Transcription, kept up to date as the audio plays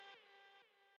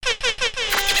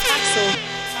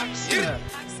Get it.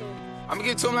 I'ma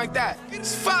give it to him like that.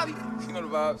 It's folly. You know the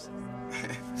vibes.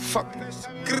 Fuck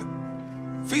it.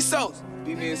 Free souls.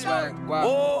 Beat me and swag.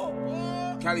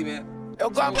 Wow. Cali, man. El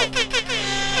Guapo.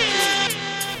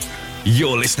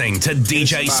 You're listening to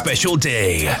DJ Special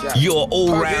D, your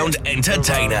all-round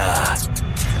entertainer.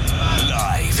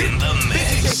 Live in the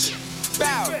mix.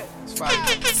 Bow.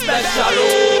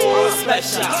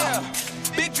 Special.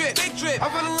 Big drip. I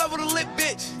fell in love with a lit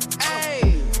bitch.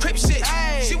 Ayy. Crip shit.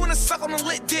 Ay. She wanna suck on a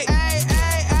lit dick.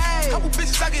 Ay. Couple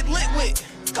bitches I get lit with.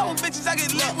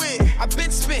 I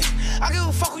been spit. I give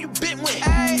a fuck who you been with.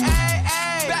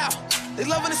 Ay. Bow. They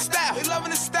loving the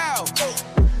style.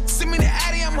 Send me the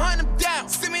Addy, I'm hunting them down.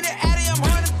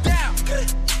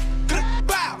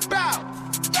 Bow. Bow.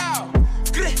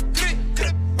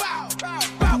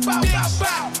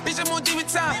 Bitch, I'm on demon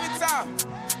time.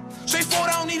 Straightforward,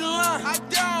 I don't need a line. I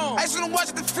just wanna watch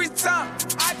it the free time.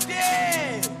 I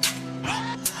did.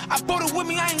 I bought it with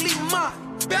me, I ain't leaving mine.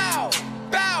 Bow.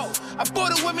 I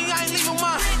bought it with me, I ain't leaving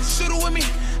mine. Shoot it with me.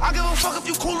 I give a fuck if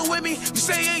you coolin' with me. You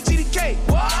say you ain't GDK.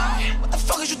 What the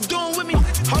fuck is you doing with me?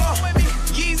 Hold on.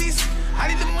 Yeezys. I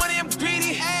need the money, I'm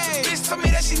greedy. Ay. Bitch told me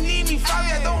that she need me.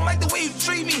 Fabi, I don't like the way you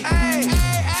treat me.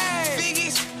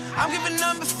 Figgies. I'm giving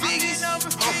number figgies.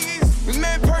 We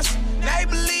met in person, now you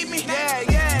believe me.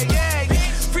 Yeah.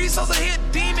 Free souls are here,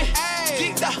 demon.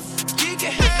 Geeked up,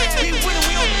 geeking. We winning,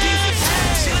 we on defense.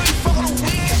 She let me fuck on the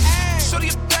weekend. Shorty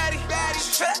a baddie. She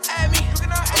try to add me.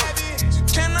 She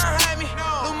cannot hide me.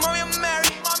 Little mommy, I'm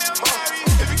married.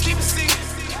 If you keep it secret,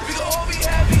 we can all be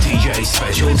happy. DJ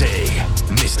Special D,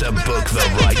 Mr. Book the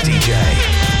Right DJ.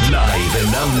 Live in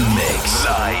the mix.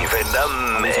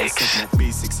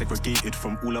 Basic segregated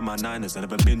from all of my niners. I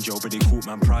never been jail, but they caught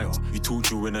man prior. You told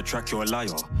you in a track, you're a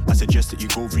liar. I suggest that you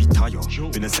go retire.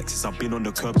 Been a sexist, I've been on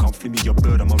the curb, can't flip me your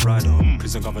bird, I'm a rider.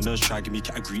 Prison governors try give me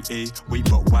category A. Wait,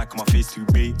 but why can my face too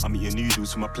big? I'm eating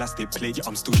noodles from a plastic plate. Yeah,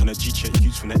 I'm still trying to G-check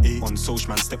youths from the A. On social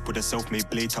man, step with a self-made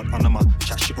blade. Tuck under my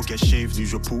chat shit or get shaved.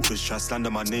 News reporters try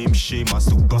slander my name. Shame, I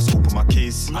still bust open my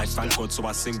case. I thank God, so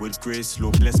I sing with grace.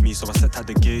 Lord bless me, so I set at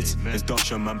the gates. There's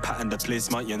Dutchman man patterned the place.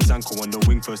 Mighty and Zanko on the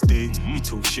wing first day. We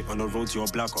talk shit on the road to your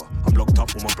blagger. I'm locked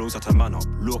up, all my bros at a man up.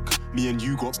 Look, me and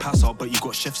you got pass up, but you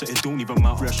got chefs, so it don't even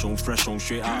matter. Fresh on,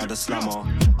 straight out of the slammer.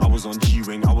 I was on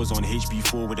G-Wing, I was on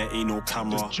HB4 where there ain't no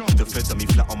camera. The feds had me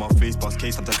flat on my face, bust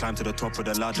case, time to climb to the top of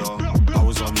the ladder. I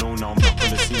was unknown, now I'm back on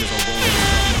the scene as a rolling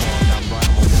damn right,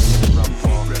 I'm a rolling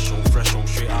rapper. Fresh on,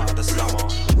 straight out of the slammer.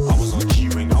 I was on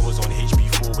G-Wing, I was on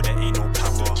HB4 where there ain't no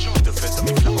camera. The feds had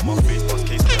me flat on my face, bust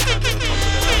case, time to climb to the top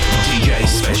of the ladder. DJ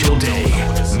Special D,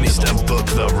 Mr. Book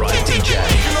the Right DJ.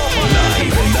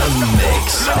 Live in the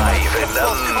mix. I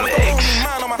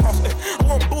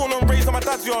wasn't born and raised on my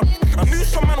dad's yard. I knew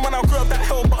some man when I grew up that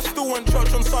hell, but I still went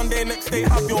church on Sunday. Next day,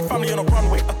 have your family on a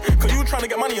runway. Cause you trying to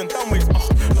get money and down ways.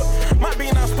 Look, might be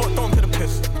in that spot, down to the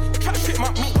piss. Chat shit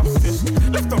might meet my fist.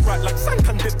 Left and right like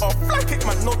Sankan did. Flag kick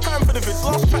man, no time for the vids.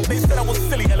 Last track they said I was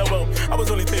silly, LOL. I was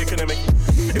only taking a mic.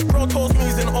 If bro told me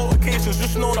he's in altercations,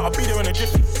 just know that I'll be there in a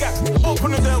jiffy. Yeah,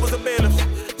 open the door was a bailiff.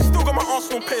 Still got my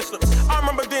Arsenal payslips. I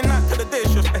remember doing that to the day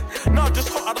shift. Now just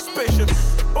hot out of spaceship.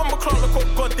 Bomber clock look what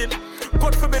God did.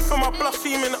 God forbid for my bluff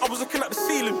seeming. I was looking at the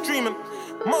ceiling, dreaming.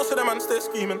 Most of them man stay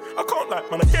scheming. I can't lie,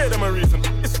 man, I hear them a reason.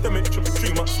 It's the mixture of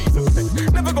 3 months season.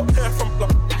 Never got hair from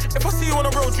block. If I see you on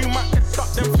the road, you might get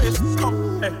stuck, them face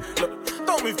come. Look,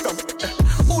 don't move dumb.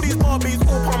 All these Barbies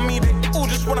all on me, they all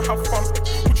just wanna have fun.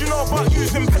 Would you know about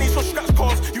using pennies for scratch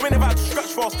cars? You ain't never had to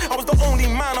scratch fast. I was the only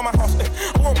man on my house.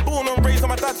 I wasn't born and raised on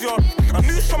my dad's yard. I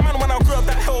knew some man when I grew up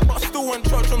that hell, but I still went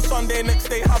church on Sunday. Next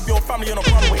day, have your family on a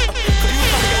runway. Cause you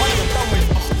trying to get money and done with.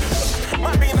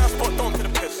 Might be in that spot, down to the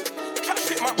piss. Chat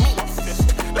shit might meet my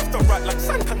fist. Left and right like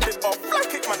Sankan did. Flag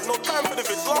kick man, no time for the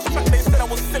vids. Last track they said I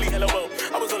was silly, LOL.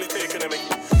 I was only taking a mic.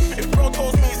 If bro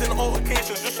told me he's in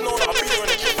altercations, just know that I'll be there in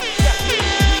a jiffy.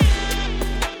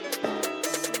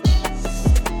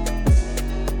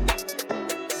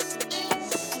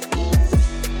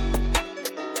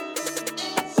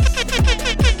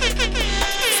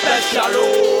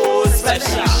 Special.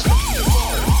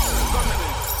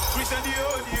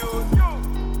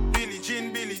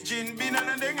 Billy Jean, bin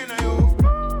and dengen na yo.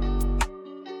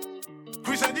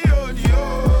 Chris and the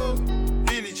audio.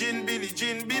 Billy Jean,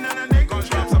 bin and dengen.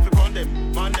 Contracts up upon them,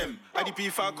 man them.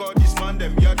 IDP fuck all this man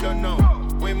them. You don't know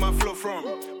where my flow from.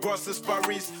 Brussels,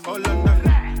 Paris, or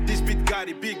London. This beat got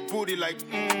a big booty like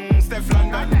Steph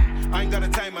London. I ain't got a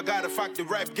time, I gotta fuck the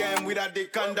rap game without the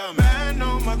condom. Man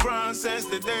on my ground since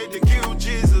the day they killed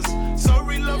Jesus.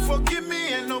 Sorry, Lord, forgive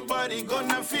me, ain't nobody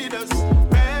gonna feed us.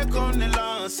 Back on the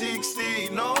line, 60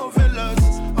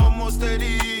 novellas. Almost 30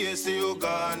 years, still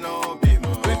got no be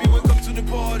more.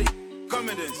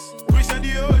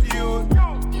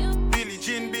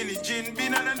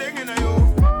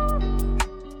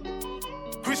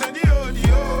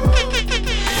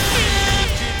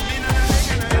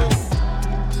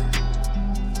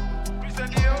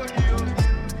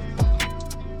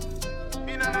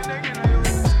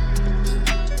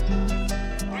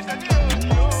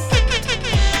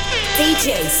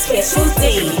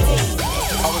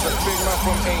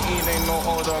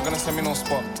 no order, gonna send me no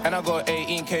spot. And I got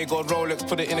 18k gold Rolex,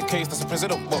 put it in a case, that's a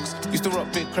president box. Used to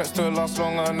rock big crepes to last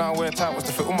longer, now wear tight was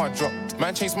to fit all my drop.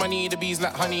 Man chase money, the bees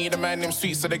like honey, the man them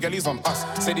sweet, so the girlies on us.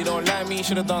 Said he don't like me,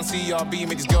 should've done CRB,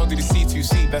 made these girls do the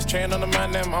C2C. That's train on the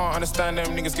man, them, I don't understand them,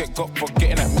 niggas get got for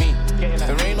getting at me.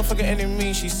 There ain't no forgetting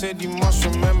me, she said you must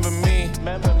remember me.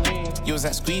 You was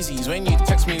at Squeezies, when you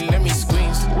text me, let me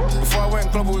squeeze. Before I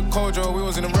went global with Kojo, we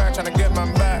was in the rack trying to get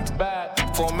man back.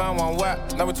 For a man, one whack,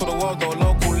 now we told the world though,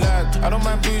 local lad. I don't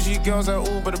mind bougie girls at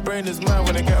all, but the brain is mad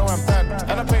when they get around bad.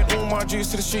 And I paid all my dues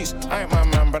to the streets, I ain't my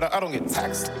man, brother, I don't get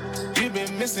taxed. You've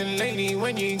been missing lately,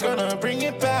 when you gonna bring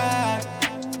it back?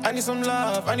 I need some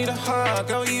love, I need a hug,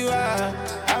 girl, you are.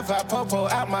 I've had Popo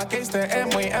at my gates, the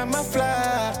M-way and my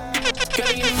fly.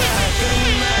 Girl, you mad, girl,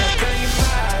 you mad, girl, you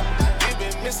mad. You've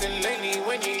been missing lately,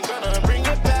 when you gonna bring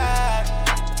it back?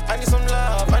 I need some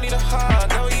love, I need a hug,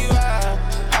 girl, you are.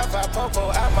 I've had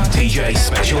Popo at my DJ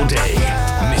Special D,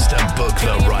 Mr. Book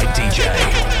the Right DJ.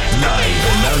 Live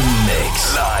in the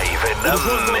mix. Live in the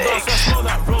mix. I smell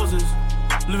like roses.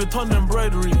 Louis Vuitton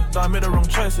embroidery, that I made the wrong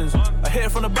choices. I hit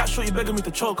it from the back, shorty begging me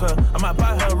to choke her. I might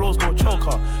buy her a rose gold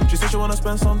choker. She said she wanna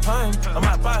spend some time. I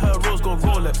might buy her a rose gold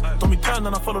Rolex. Told me turn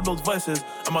and I followed those voices.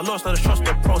 And my Lord started to trust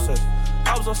the process.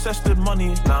 I was obsessed with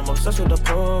money, now I'm obsessed with the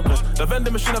progress. The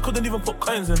vending machine I couldn't even put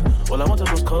coins in. All I wanted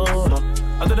was cola.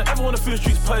 I didn't ever want to feel the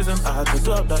streets poison. I had to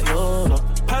do up that YOLO.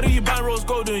 How do you buy rose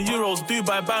gold in euros?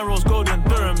 Dubai buy rose gold in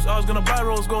dirhams. I was gonna buy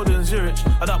rose gold in Zurich.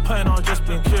 At that point I was just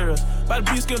being curious. Bad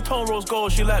B skin tone rose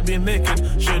gold, she liked being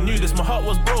naked. She knew this, my heart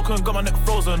was broken, got my neck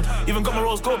frozen. Even got my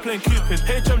rose gold playing Cupid.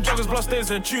 HM joggers, blood stains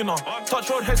and tuna. Touch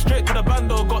road, head straight to the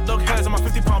bando. Got dog hairs and my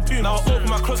 £50 Puma. Now I open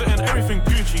my closet and everything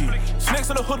Gucci. Snakes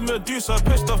in the hood, Medusa.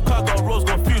 Pissed off car, got a rose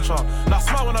gold future. Now I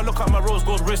smile when I look at my rose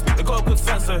gold wrist. It got a good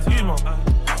sense of humour.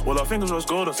 Well, our fingers rose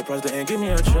gold, I'm surprised they ain't give me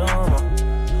a trauma.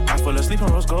 I fall asleep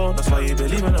on rose gold, that's why you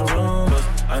believe in the rumors.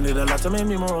 I need a lot to make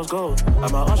me more rose gold.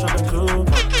 I'm a usher than Cooper. I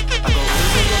go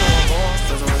really good more,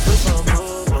 there's always room for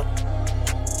improvement.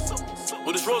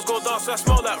 With this rose gold dance, I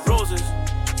smell like roses.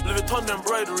 Louis Vuitton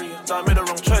embroidery, that I made the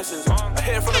wrong choices. I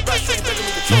hear it from the back street, begging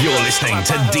me to choke. You're listening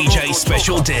to DJ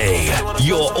Special D,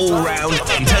 your all-round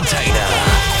entertainer.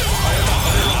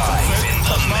 Live in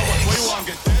the mix.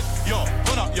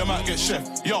 You might get chef.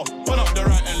 Yo, burn up the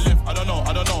right and left. I don't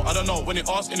know. When they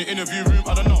ask in the interview room,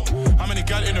 I don't know. How many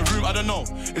gal in the room, I don't know.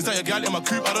 Is that your gal in my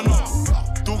coupe, I don't know.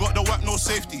 Still got the whack, no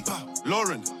safety.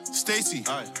 Lauren, Stacy,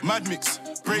 Mad Mix,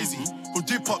 Brazy, who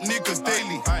dip up niggas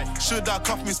daily. Should I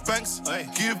cuff Miss Banks?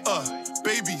 Give her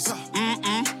babies.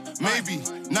 Maybe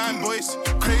 9 boys,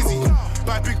 crazy.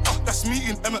 Buy big that's me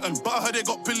in Emerton. But I heard they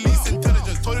got police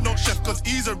intelligence. Told they don't chef cause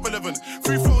he's irrelevant.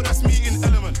 Free throw, that's me in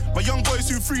Element. My young boys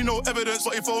who free no evidence.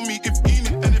 But if on me, if he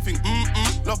need anything,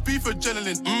 love beef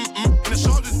adrenaline, and the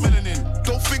shoulders melanin.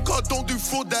 Don't think I don't do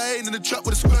fraud, that I ain't in the trap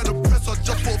with a square and a press. I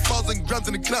just bought 1,000 grams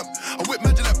in the clamp. I whip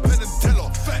magic like Penn and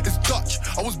Teller. It's Dutch,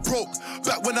 I was broke,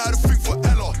 back when I had a thing for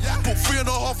Ella. Put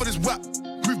 3.5 on his whack,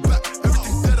 move back,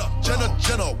 everything's deader.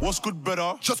 Jenna, what's good,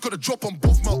 better? just got a drop on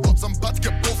both my ups. I'm about to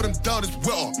get both of them down, it's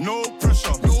wetter. No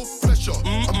pressure.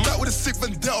 I'm back with a sick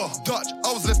vendetta. Dutch,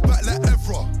 I was left back like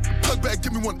Evra. Plug better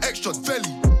give me one extra, belly.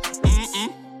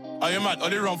 Are you mad? Are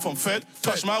they run from Fed?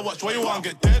 Touch my watch, why you want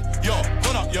get dead? Yo,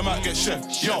 burn up, you might get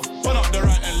chef. Yo, burn up the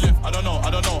right and left. I don't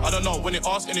know. When they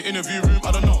ask in the interview room,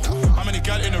 I don't know. How many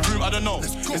gal in the room, I don't know.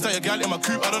 Is that your gal in my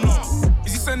coupe, I don't know.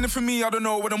 Is he sending for me? I don't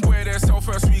know. When them boy there sell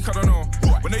first week, I don't know.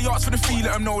 When they ask for the fee,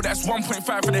 let them know that's 1.5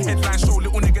 for the headline show.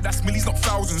 Little nigga, that's millies, not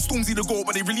thousands. Stormzy the goal,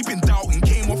 but they really been doubting.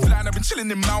 Came offline, I've been chilling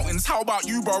in mountains. How about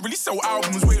you, bro? Really sell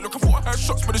albums. Wait, look, I thought I heard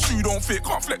shots, but the shoe don't fit.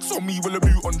 Can't flex on me with a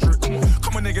boot on drip.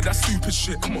 Come on, nigga, that's stupid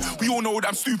shit. We all know that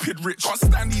I'm stupid rich. Can't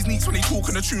stand these neeks when they talk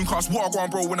in the tune cast. What I go on,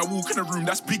 bro, when I walk in the room,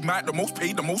 that's Big Mac, the most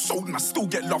paid, the most sold, and I still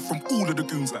get love from all of the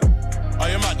goons, like. Are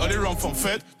you mad? Are they run from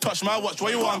Fed? Touch my watch, why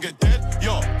you want get dead?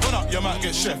 Yo, burn up, you might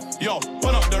get chef. Yo,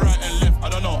 burn up the right and left. I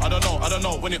don't know.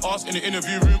 When they ask in the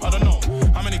interview room, I don't know.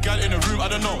 How many gal in the room, I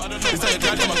don't know. Is that a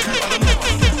gal in my coupe, I don't know.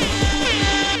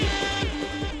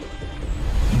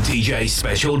 DJ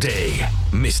Special D,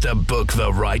 Mr. Book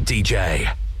the Right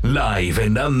DJ. Live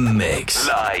in the mix.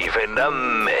 Live in the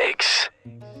mix.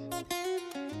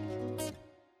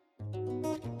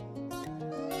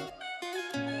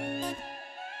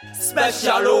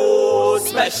 Special.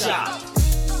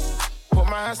 Put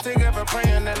my hands together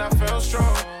praying and I feel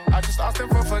strong. I just asked him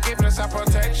for forgiveness and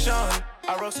protection.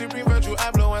 I wrote Supreme Virtual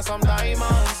Abloh and some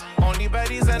diamonds. Only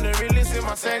baddies and the realest in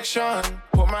my section.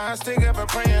 Put my hands together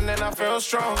praying and I feel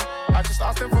strong. I just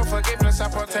asked him for forgiveness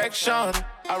and protection.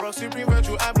 I rock Supreme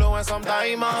Virtual Abloh and some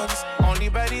diamonds. Only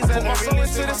baddies and the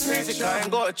realest in this music, I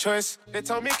ain't got a choice. They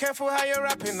tell me careful how you're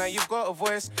rapping, now you've got a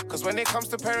voice. Cause when it comes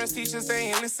to parents, teachers, they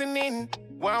ain't listening.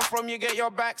 Where I'm from, you get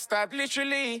your back stabbed,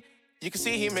 literally. You can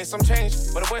see he made some change,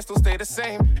 but the boys still stay the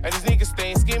same. And these niggas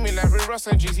staying scheming like Rick Ross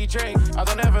and Jeezy J. I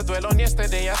don't ever dwell on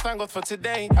yesterday, I thank God for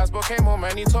today. Asbo came home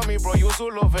and he told me, bro, you was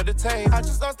all over the tape. I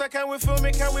just asked that, can we film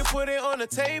it, can we put it on the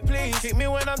tape, please? Kick me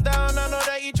when I'm down, I know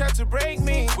that he tried to break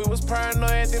me. We was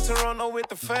paranoid in Toronto with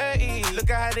the 30.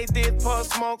 Look at how they did Pop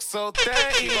Smoke so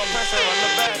dirty. Got pressure on the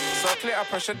back, so clear I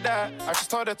pressure that. I just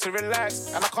told her to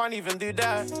relax, and I can't even do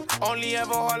that. Only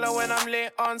ever holler when I'm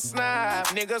lit on Snap.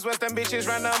 Niggas with them bitches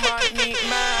random on neat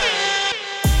man.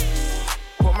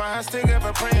 Put my hands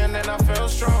together praying and I feel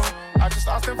strong. I just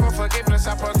asked him for forgiveness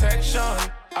and protection.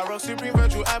 I rock Supreme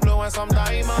Virtual Abloh and some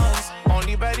diamonds.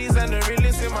 Only baddies and the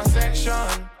realest in my section.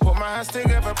 Put my hands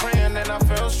together praying and I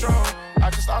feel strong. I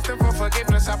just asked him for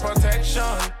forgiveness and protection.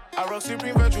 I rock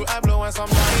Supreme Virtual Abloh and some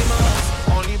diamonds.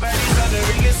 Only baddies and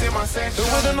the realest in my section.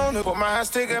 Who would've known it? Put my hands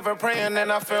together praying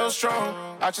and I feel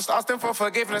strong. I just asked him for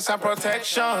forgiveness and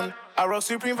protection. I rock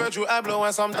Supreme Virtual Abloh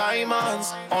and some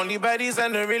diamonds. Only baddies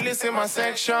and the realest in my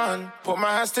section. Put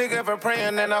my hands together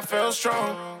praying and I feel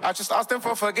strong. I just asked him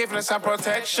for forgiveness and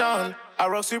protection. I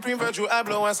rock Supreme Virtual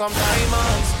Abloh and some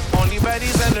diamonds. Only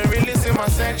baddies and the realest in my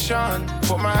section.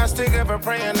 Put my hands together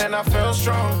praying and I feel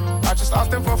strong. I just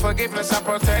asked him for forgiveness and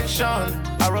protection.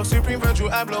 I rock Supreme Virtual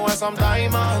Abloh and some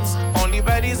diamonds. Only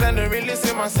baddies and the realest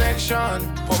in my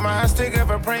section. Put my hands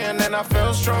together praying and I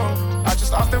feel strong. I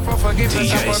just asked him for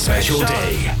forgiveness DJ and protection. Special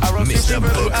Day, Mr.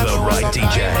 Book the Right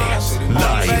DJ,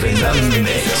 live in the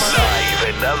mix, live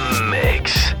in the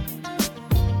mix.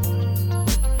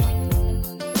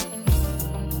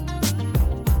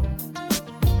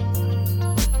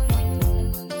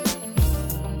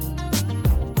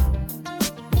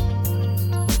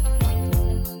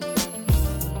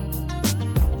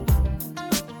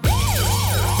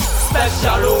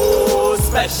 Special,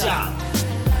 special.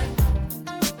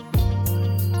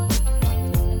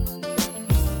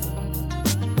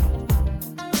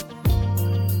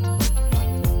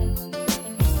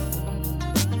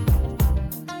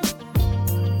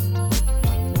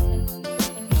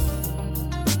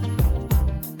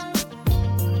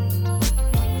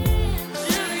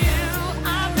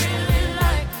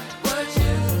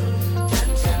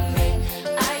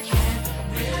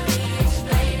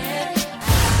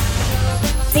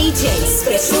 DJ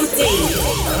Special Day.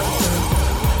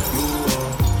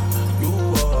 You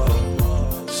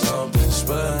are something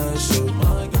special.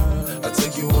 I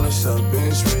take you on a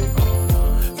shopping spree,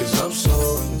 'cause I'm so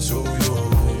into you.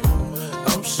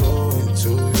 I'm so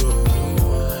into you.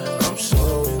 I'm so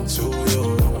into you.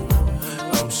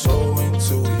 I'm so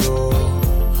into you,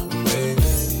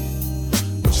 baby.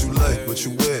 What you like, what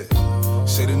you wear?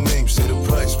 Say the name, say the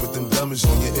price, put them diamonds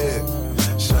on your ear.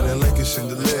 Shining like a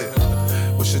chandelier.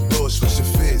 What's your thoughts, what's your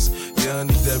fears? Yeah, I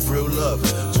need that real love.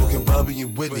 Talking Bobby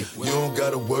and Whitney. You don't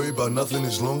gotta worry about nothing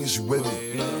as long as you with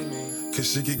me. 'Cause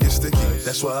shit can get sticky,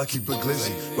 that's why I keep it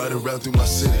glizzy. Ride around through my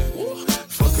city.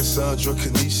 Fuck Cassandra,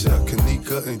 Kanisha,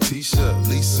 Kanika and Tisha,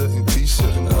 Lisa and Tisha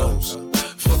and hoes.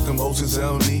 Fuck them hoes 'cause I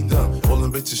don't need them. All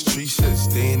them bitches tree shit.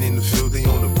 Staying in the field, they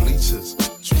on the bleachers.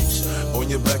 On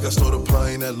your back, I start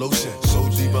applying that lotion. So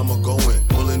deep, I'ma go in,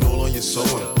 pulling all on your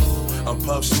sewing. I'm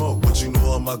Pop Smoke, but you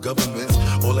know all my governments.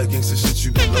 All that gangsta shit,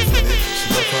 you be loving it.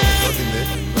 She love how I'm thugging it.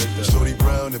 Shorty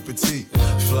brown and petite,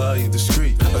 fly and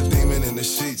discreet, a demon in the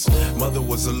sheets. Mother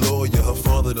was a lawyer, her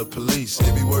father the police.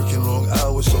 They be working long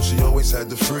hours, so she always had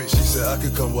the free. She said I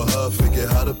could come with her, figure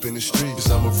hot up in the street.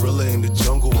 'Cause I'm a gorilla in the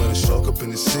jungle and a shark up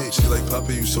in the sea. She like,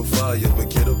 Papa, you so fire, but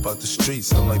get up out the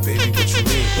streets. I'm like, baby, what you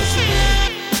mean? What you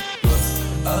mean?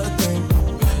 I think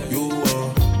you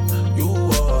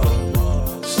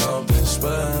are something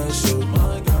special.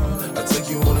 I take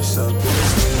you on a shopping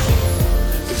spree,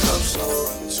 'cause I'm so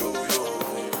into you.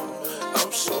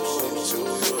 I'm so into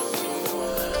you.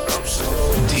 I'm so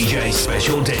DJ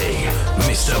Special Day,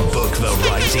 Mr. Book the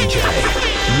Right DJ,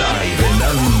 live in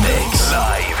the mix,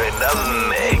 live in the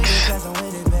mix.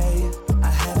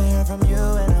 I haven't heard from you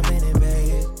and I'm in it,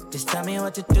 babe. Just tell me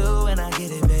what to do and I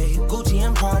get it, babe. Gucci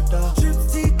and Prada. Trip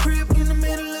to the crib in the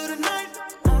middle of the night.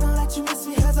 I don't let you miss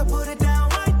me as I put it down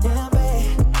right down,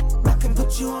 babe. I can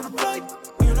put you on a flight.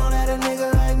 You know that a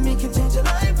nigga like me can change your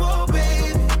life, oh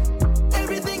baby.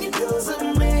 Everything you do is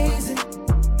amazing.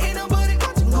 Ain't nobody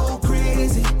got to go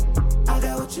crazy. I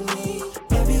got what you need.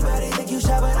 Everybody think you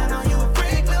shy, but I know you a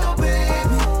freak, little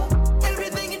baby.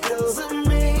 Everything you do is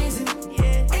amazing.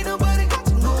 Ain't nobody got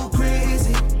to go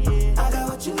crazy. I got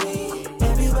what you need.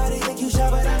 Everybody think you shy,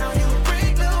 but I know you a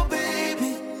freak, little baby.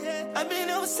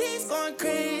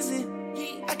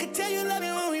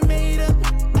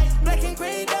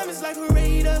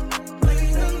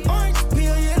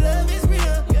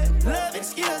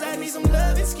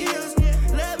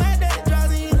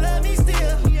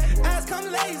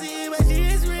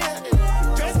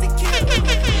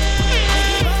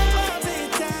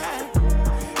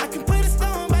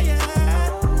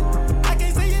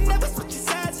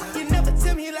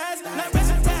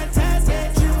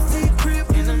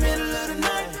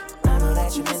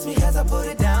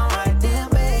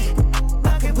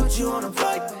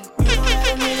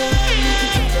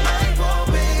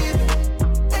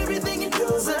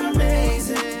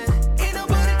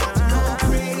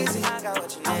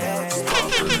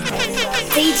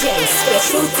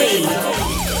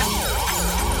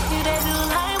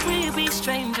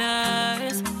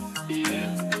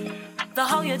 the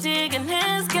hole you're digging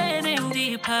is getting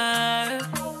deeper.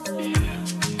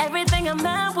 Everything a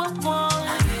man would want,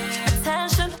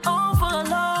 attention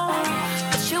overload,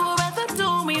 but you would rather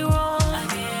do me wrong.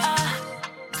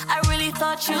 I really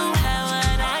thought you had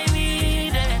what I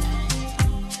needed.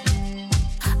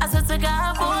 I said to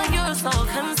God, boy, you're so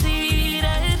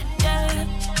conceited, yeah.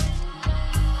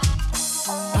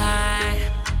 Why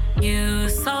you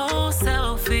so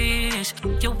selfish?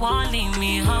 You won't leave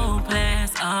me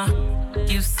hopeless,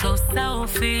 you so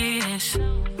selfish.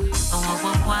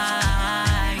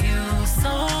 Why you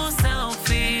so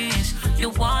selfish? You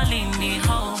won't leave me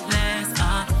hopeless,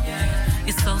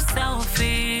 you're so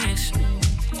selfish.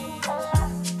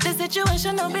 The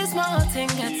situation don't be small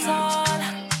thing at all.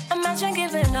 Imagine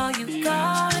giving all you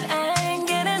got and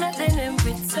getting nothing in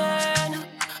return.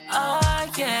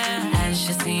 Oh yeah, as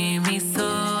you see me so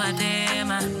I dare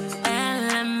my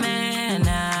element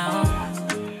now.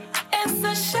 It's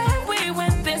a shame we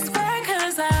went this way,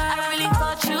 cause I really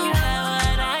thought you had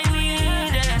what I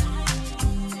needed.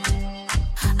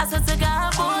 I said to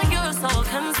God, boy, you're so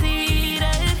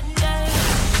conceited, yeah.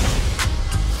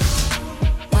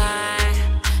 Why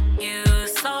you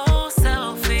so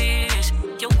selfish?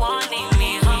 You won't leave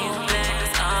me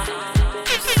hopeless,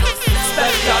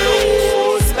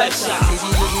 Special. Say she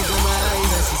looking for my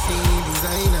eyes and she seeing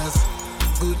designers.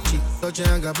 Gucci, Dolce &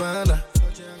 Gabbana,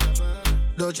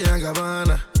 Dolce &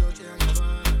 Gabbana.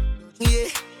 Yeah,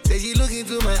 say she look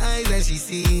into my eyes and she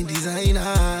seeing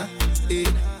designer.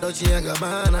 Yeah, Dolce &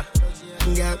 Gabbana,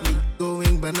 got me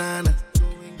going banana.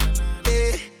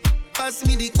 Yeah, pass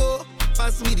me the co,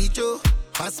 pass me the cho,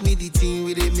 pass me the thing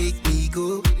where they make me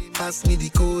go. Pass me the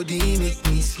code, make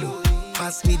me slow.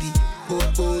 Pass me the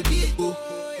oh.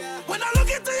 When I look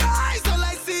into your eyes, all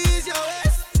I see is your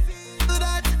waist. Do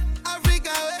that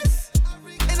Africa waist,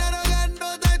 and I don't got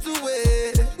no time to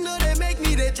wait. No, they make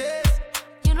me the chase.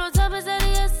 You know time is of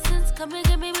the essence. Come and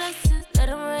give me blessings. Let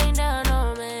them rain down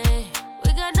on me.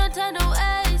 We got no time to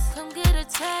waste. Come get a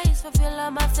taste. Fulfill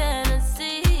all my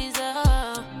fantasies.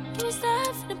 Oh. Can you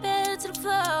start from the bed to the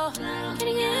floor? Can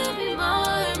you give me more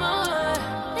and more?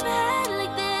 Never had it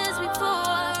like this before.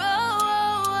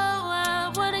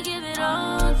 I wanna give it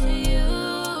all to you.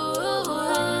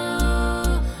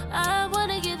 I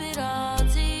wanna give it all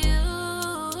to you.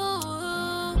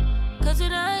 Cause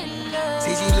tonight love.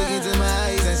 See, she look into my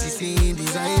eyes and she seeing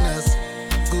designers.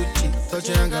 Gucci,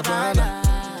 Dolce & Gabbana,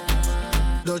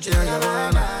 Dolce &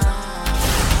 Gabbana.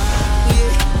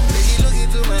 Yeah, see, she look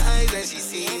into my eyes and she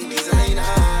seeing designer.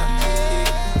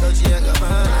 Yeah, Dolce &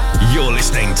 Gabbana. You're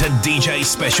listening to DJ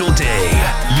Special D,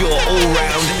 your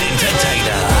all-round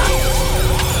entertainer.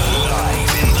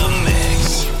 Live in the mix.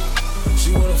 She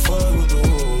wanna fuck with the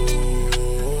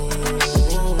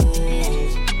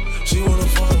she wanna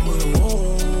fuck with the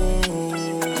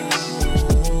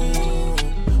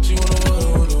she wanna fuck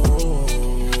with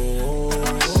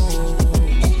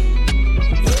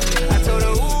I told her,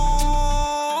 ooh,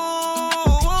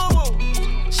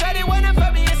 shawty wanna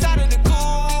put me inside of the cool.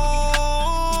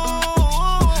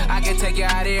 I can take you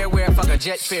out everywhere, fuck a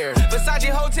jet fare. Versace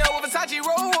hotel with Versace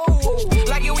roll.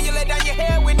 Like it when you let down your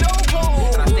hair with no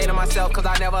clothes. And I stay to myself cause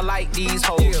I never like these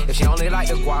hoes. If she only like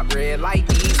the guap red, like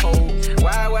these hoes.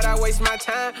 Why would I waste my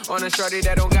time on a shorty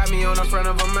that don't got me on the front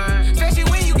of her mind? Especially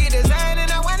when you get designed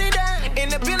and I want it done.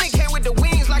 And the building came with the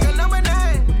wings like a number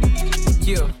 9.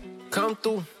 Yeah, come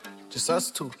through, just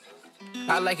us two.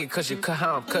 I like it cause you cut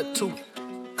how I'm cut too.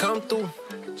 Come through,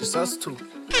 just us two.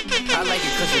 I like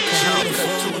it cause you cut how I'm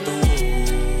cut too.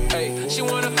 Hey, she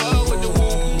wanna fuck with the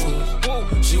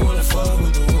woo. she wanna fuck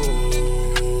with the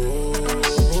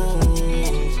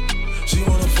she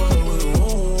wanna fuck with the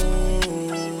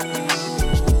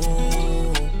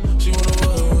she wanna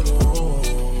fuck with the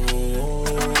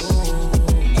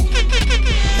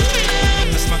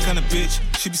That's my kind of bitch.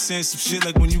 She be saying some shit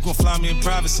like when you gon' fly me in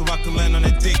private so I can land on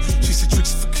that dick. She said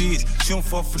tricks for kids, she don't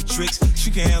fall for the tricks.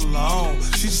 She can handle her own,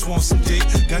 she just wants some dick.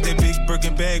 Got that big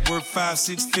Birkin bag worth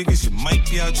 5-6 figures. You might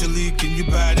be out your league, can you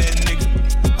buy that nigga?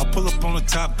 I pull up on the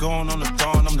top, going on the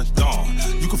dawn, I'm the dawn.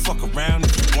 You can fuck around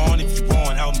if you want,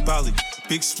 out in Bali.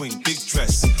 Big swing, big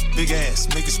dress, big ass,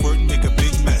 make it squirt and make a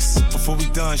big mess. Before we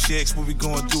done, she asked what we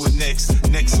gonna do it next.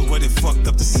 Next, so what it fucked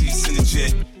up the seats in the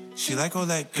jet. She like all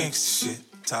that gangsta shit.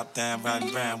 Top down,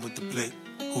 riding around with the blick.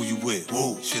 Who you with?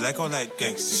 Whoa. She like all that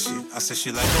gangsta shit. I said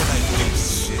she like all that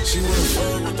gangsta shit. She wanna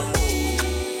fuck with the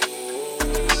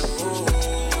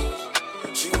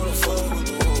she wanna fuck with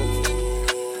the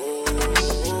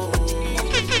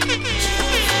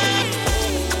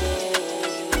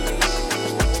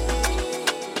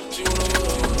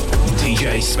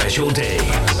DJ Special D,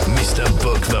 Mr.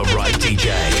 Book the Right DJ,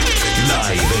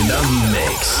 live in the mix.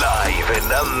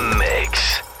 the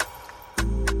mix.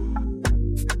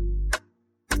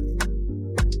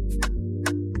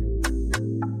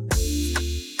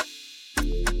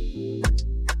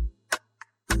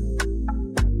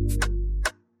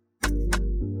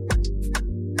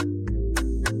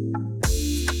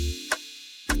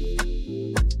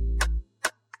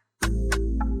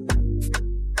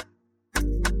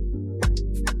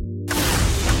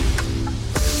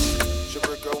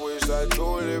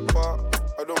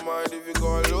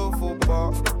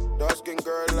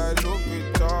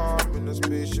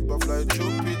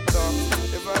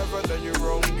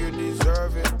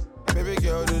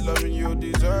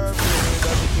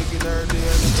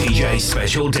 DJ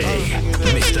Special D,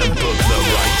 Mr. Book the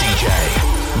Right DJ,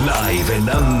 live in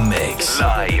the mix,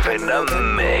 live in the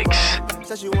mix.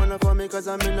 Says she wanna for me cause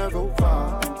I'm in a Rover.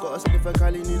 Got a spliff a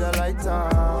Cali, need a lighter.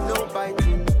 No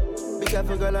biting, be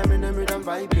careful girl, I'm in the mood, I'm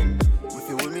vibing. If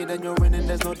you're with me then you're winning,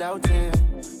 there's no doubting.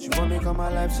 She want me come my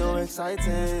life so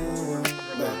exciting.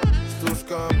 Still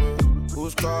scamming,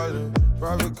 who's calling?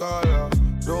 Private caller,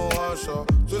 don't answer.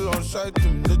 Still on site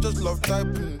team, they just love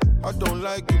typing. I don't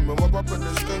like him, my papa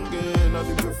is skanking, I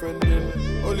be befriending.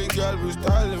 Only girl with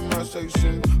style in my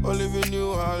section. Only we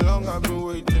knew how long I've been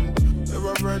waiting. If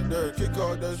I read there, kick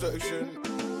out that section.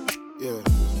 Yeah,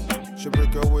 she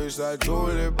break her waist like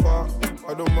Dolly Park.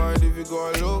 I don't mind if you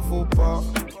go a low full park.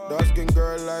 Dark skin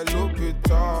girl like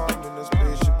Lupita. I'm in a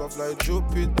spaceship, I fly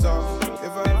Jupiter.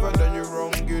 If I ever done you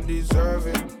wrong, you deserve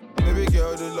it. Baby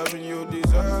girl, the loving you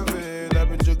deserve it. I've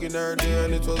been joking every day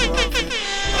and it was worth it.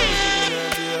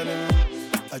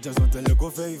 I just want a little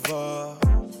favor.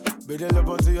 Better look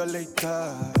onto you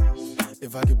later.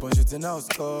 If I keep on shooting, I'll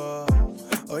score.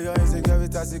 Oh, your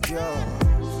insecurity are secure.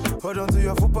 Hold on to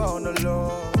your football on the low.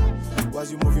 While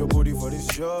you move your booty for this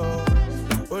show.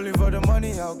 Only for the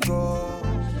money I'll go.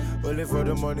 Only for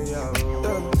the money I'll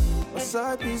go. A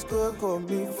side piece girl call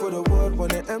me for the word. When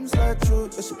the M's like true,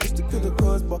 yeah, she used to kill the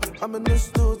cause. But I'm in the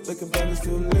studio, making balance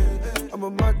feel lit. I'm a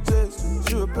mattress,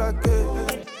 she a plaque.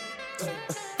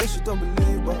 She don't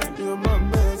believe, but you're my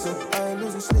man, so I ain't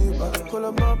losing sleep. I call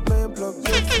up my man, plug in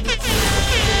for the cheap.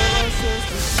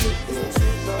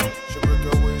 She break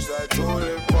her waist like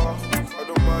Dolly Park. I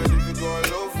don't mind if you go a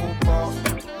low full park.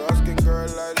 Dark skin girl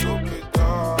like Lupita.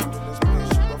 In the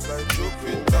spaceship, I fly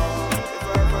Jupiter. If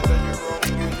I ever done you wrong,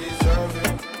 you deserve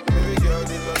it. Baby girl,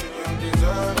 the loving you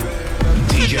deserve it.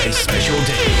 DJ Special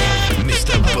D,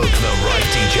 Mr. Book the Right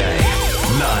DJ,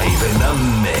 live in the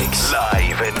mix,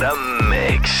 live in the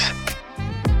mix.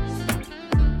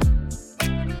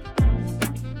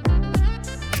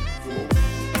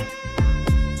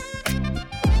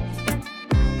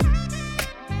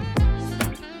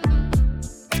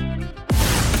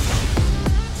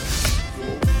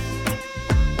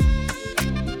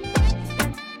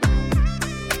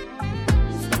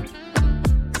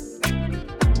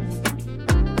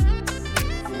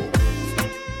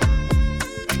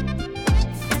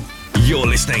 You're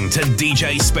listening to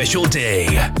DJ Special D,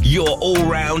 your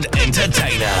all-round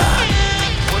entertainer.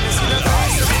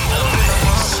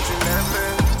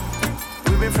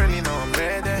 We've been friendly, now I'm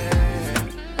ready.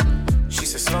 She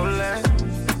said slowly.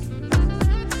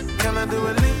 Can I do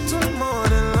a little more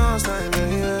than last time,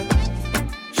 baby?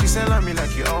 She said love me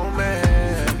like you own me.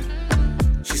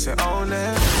 She said own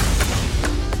it.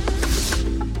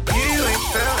 You ain't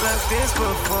felt like this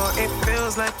before. It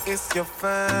feels like it's your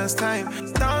first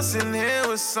time dancing here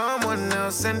with someone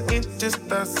else, and it just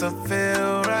doesn't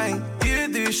feel right. You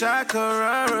do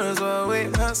shakararas, well,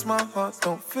 it hurts my heart,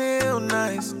 don't feel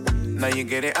nice. Now you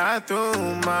get it out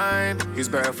through mind. Who's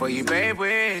better for you, babe?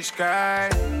 Which guy?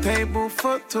 Table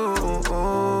for two.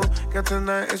 Got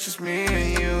tonight, it's just me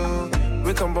and you.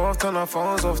 We can both turn our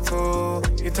phones off too.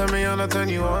 You tell me I'll turn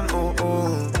you on. Ooh,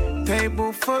 ooh.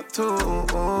 Table for two.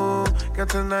 Got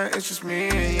tonight, it's just me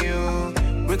and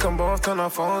you. We can both turn our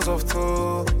phones off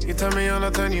too. You tell me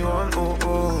I'll turn you on. Ooh,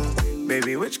 ooh.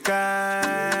 Baby, which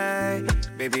guy?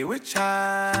 Baby, which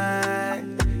high?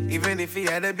 Even if he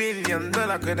had $1 billion,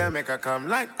 couldn't make her come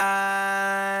like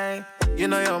I. You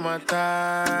know you're my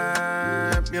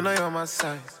type. You know you're my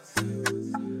size.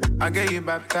 I get you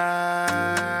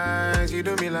baptized. You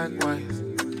do me likewise.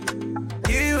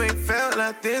 You ain't felt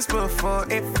like this before.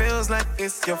 It feels like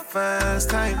it's your first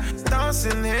time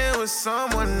dancing here with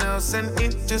someone else, and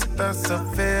it just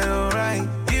doesn't feel right.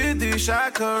 You do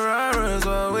shakararas,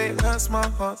 well, it hurts my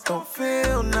heart, don't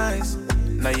feel nice.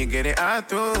 Now you get it out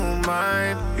through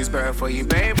mind. Who's better for you,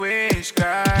 babe? Which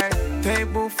guy?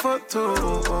 Table for two.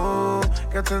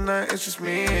 Got tonight, it's just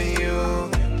me and you.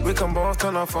 We can both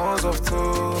turn our phones off too.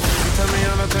 You tell me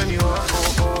I'll turn you on.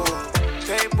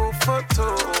 Table for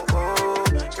two.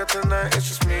 Get tonight, it's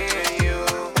just me and you.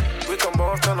 We can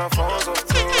both turn our phones off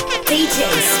too. DJ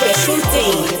Special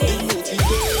D.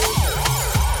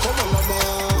 Come on, mama.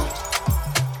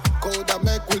 Cold and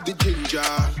make with the ginger.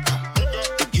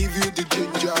 To give you the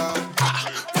ginger.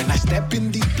 When I step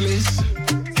in the place,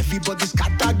 everybody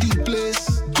scatter the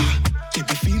place. They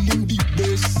be feeling the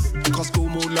bass. Cause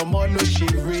como lo molo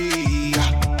sherry.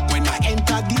 When I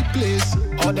enter the place,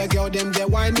 all the girl them they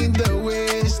whining the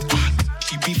waist.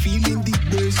 She be feeling the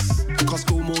bass. Cause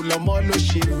como lo molo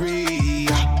sherry.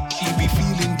 She be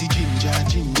feeling the ginger,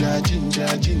 ginger,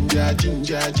 ginger, ginger,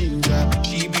 ginger, ginger.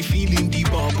 She be feeling the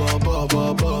ba ba ba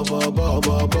ba ba ba ba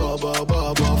ba ba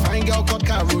ba ba. Fine girl called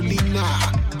Carolina.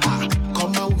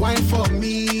 Come and wine for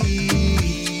me.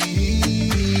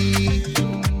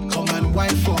 Come and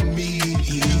wine for me.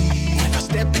 When I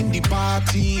step in the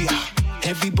party,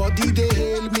 everybody they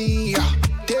hail me.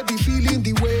 They be feeling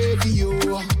the wave, yo.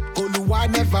 Oluwa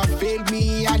never fail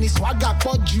me, and it's swagger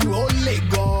for you only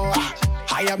go.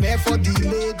 I am here for the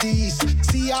ladies.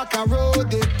 See I can roll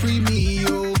the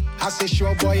premium. I say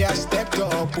sure boy I stepped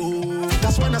up. Oh.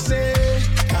 That's when I say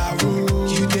Caro,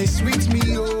 you they sweet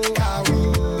me oh.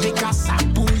 Caro, make a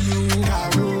sample you.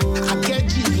 Caro, I get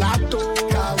gelato.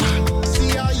 Caro, see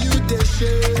how you they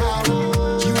shake.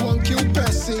 Caro, you won't kill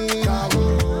person.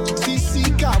 Caro,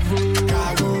 CC Caro.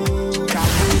 Caro,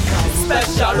 Caro, Caro.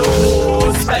 Special,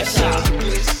 oh, special.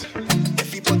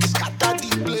 Everybody scatter the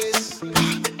place.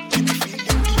 You be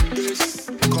feeling the bass.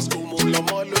 Cause como lo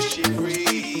molo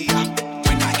sherry.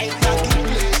 When I enter the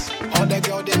place, all the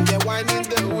girl them they whining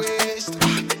the waist.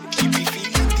 She be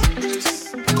feeling the bass.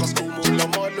 Cause como lo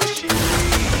molo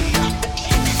sherry.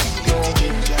 She be feeling the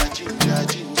ginger, ginger,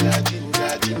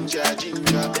 ginger, ginger,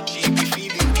 ginger. She be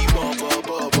feeling the ba ba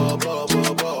ba ba ba ba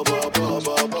ba ba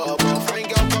ba ba ba. Fine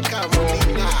girl called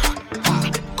Carolina.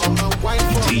 Come and wine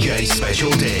for DJ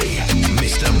Special D,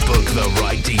 Mr. Book the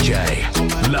Right DJ,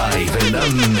 live in the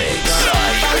mix.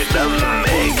 Live in the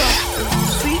mix.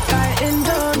 Sweet guy in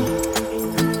done.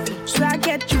 So I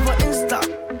get you for Insta,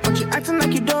 but you acting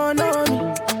like you don't know me.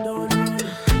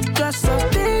 Just so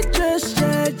dangerous,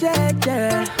 yeah, yeah,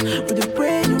 yeah. With the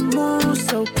way you move,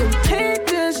 so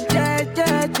contagious, yeah,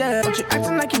 yeah, yeah. But you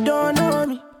acting like you don't know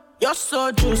me. You're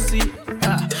so juicy.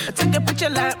 I take a picture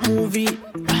like movie.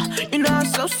 You know I'm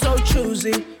so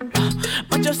choosy.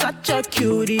 But you're such a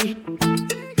cutie.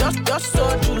 You're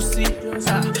so juicy.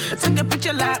 I take a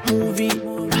picture like movie.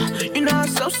 You know I'm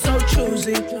so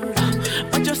choosy.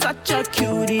 But you're such a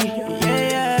cutie. Yeah,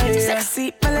 yeah, yeah.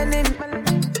 Sexy melanin.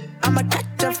 I'ma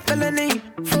catch a felony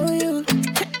for you.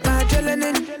 Hit my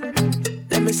adrenaline.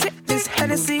 Let me sip this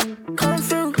Hennessy. Come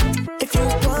through. If you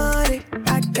want it,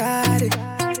 I got it.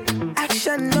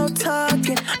 Action, no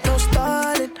talking, no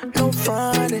stalling, no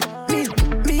fronting.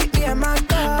 Me and my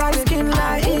girl, brown skin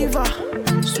like Eva,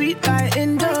 sweet like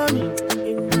Indomie.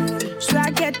 So I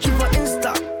get you for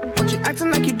Insta, but you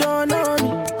acting like you don't know me.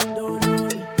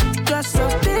 Just so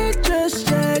dangerous,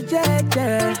 yeah, yeah,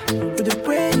 yeah. With the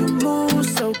way you move,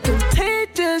 so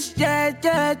contagious, yeah,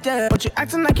 yeah, yeah. But you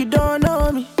acting like you don't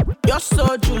know me. You're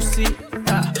so juicy.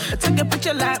 I take a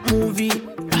picture like movie.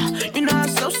 You know I'm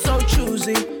so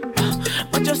choosy.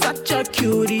 But you're such a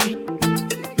cutie.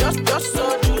 You're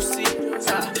so juicy.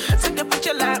 Take a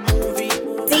picture like movie.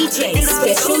 DJ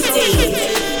Special D.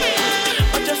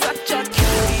 But you're such a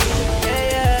cutie. Yeah,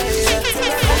 yeah, yeah.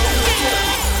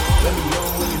 Let me know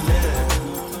when you're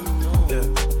there. Yeah.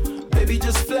 Baby,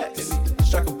 just flex.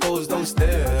 Strike a pose, don't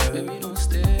stare. Baby, don't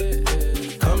stare.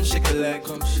 Come shake a leg.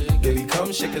 Baby,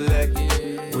 come shake a leg.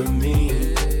 With me.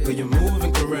 Girl, you're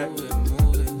moving correct.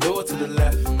 Door to the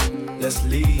left. Let's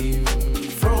leave.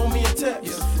 Throw me a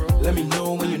text. Let me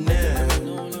know when you're near.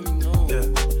 Yeah.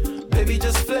 Baby,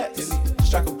 just flex.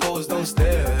 Strike a pose, don't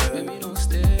stare.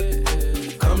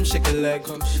 Come shake a leg.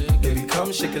 Baby,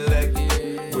 come shake a leg.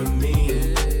 With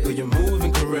me. Girl, you're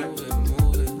moving correct.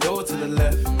 Go to the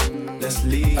left. Let's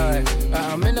leave.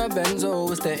 I'm in a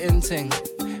Benzo, it's the in thing.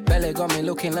 Belly got me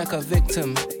looking like a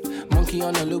victim. Monkey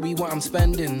on a Louis, what I'm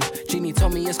spending. Genie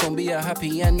told me it's gonna be a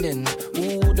happy ending.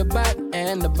 Ooh, the back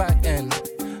end, the back end.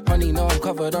 Honey, know I'm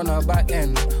covered on her back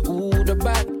end. Ooh, the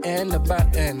back end, the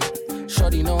back end.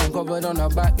 Shorty, know I'm covered on her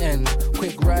back end.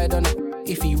 Quick ride on it,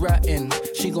 if he ratting.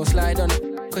 She gon' slide on it,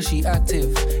 cause she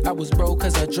active. I was broke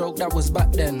as a joke, that was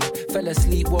back then. Fell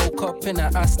asleep, woke up in a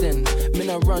Aston. Me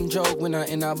no run joke, we not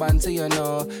in a banter, you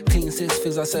know. Clean 6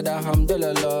 fizz, I said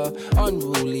alhamdulillah.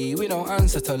 Unruly, we don't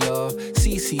answer to law.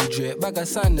 CC drip, bag of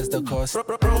sand is the cost.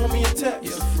 Throw me a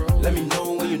text, let me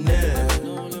know when you're near.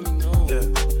 Yeah.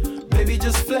 Baby,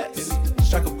 just flex,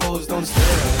 strike a pose, don't stare.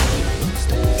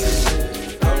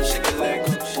 Come shake a leg,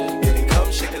 baby,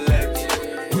 come shake a leg.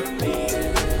 With me.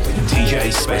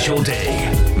 DJ Special D,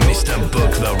 Mr.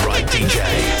 Book the Right DJ,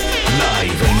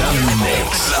 live in the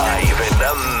mix. Live in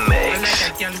the mix. I like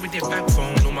that gal with their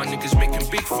backbone. All my niggas making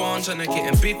big funds and they're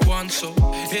getting big ones. So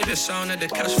hear the sound of the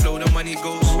cash flow, the money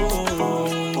goes.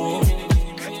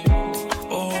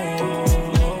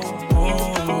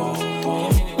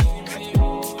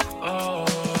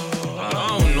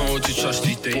 I don't know what to trust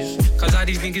these days. Cause all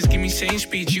these niggas give me same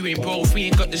speech. You ain't both, we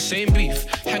ain't got the same beef.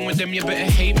 Hang with them, you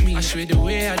better hate me. I swear the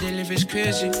way I live is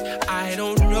crazy. I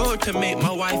don't know to make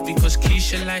my wife because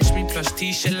Keisha likes me, plus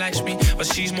Tisha likes me, but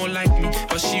she's more like me.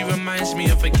 But she reminds me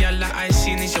of a girl that I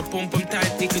seen. Is your pum pum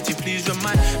tighty? Could you please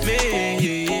remind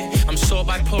me? I'm so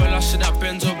bipolar, so that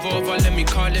bends over. Let me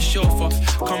call the chauffeur.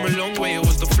 Come a long way, it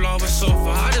was the flower sofa.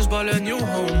 I just bought a new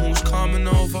home, who's coming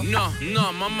over? Nah,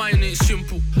 my mind ain't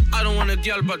simple. I don't want a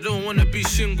girl, but don't wanna be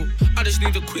single. I just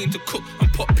need a queen to cook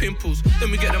and pop pimples. Let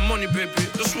me get the money, baby,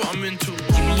 that's what I'm into.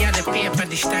 Give me all the paper,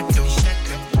 the stack though.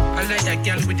 I like that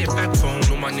gal with their backbone.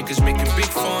 All my niggas making big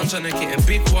funds and they're getting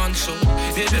big ones. So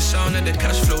hear the sound of the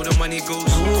cash flow, the money goes.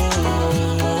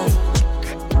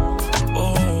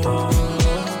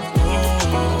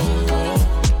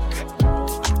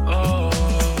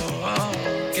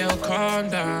 Girl, calm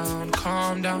down.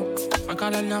 I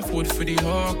got enough wood for the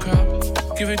whole crowd.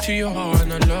 Give it to your heart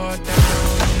and I load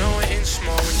down. No, it ain't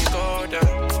small when you go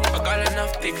down. I got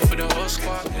enough dick for the whole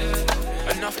squad.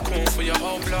 Enough corn for your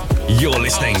whole block. You're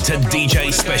listening to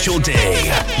DJ Special D,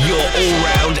 your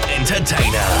all-round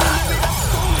entertainer.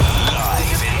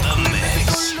 Live in the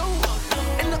mix.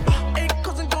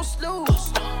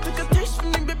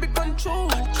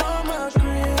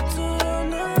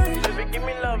 Give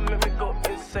me love, make me go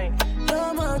insane.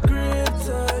 You're my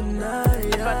kryptonite.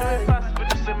 If I do it fast, but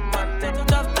just in my name.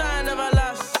 Tough time never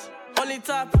lasts. Only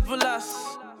type people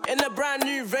last. In a brand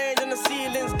new range and the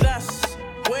ceiling's glass.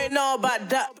 We ain't know about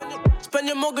that. Spend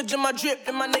your mortgage in my drip,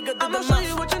 and my nigga did I'ma show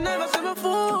you what you never seen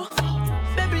before.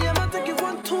 Baby, I'ma take you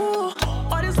one tour.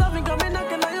 All this loving got me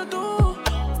knocking on your door.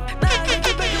 Now I get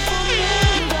you begging for me.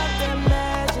 You got that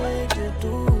magic, you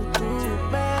do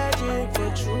magic for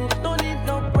true. Don't need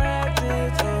no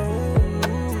practice.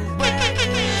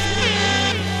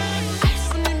 Ice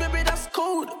on me, baby, that's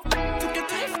cold. Take your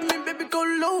time from me, baby, go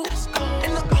low.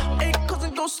 In the 8 cause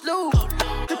it go slow.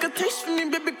 Take a taste from me,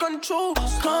 baby, control.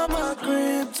 Come on,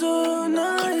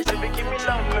 kryptonite. Baby, give me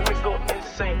love, make me go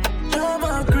insane. You're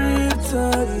my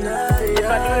kryptonite. If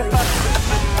I do it fast,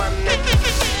 it's my neck.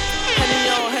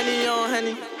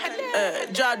 Henny.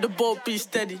 Drive the boat, be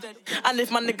steady. And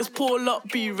if my niggas pull up,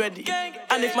 be ready.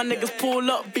 And if my niggas pull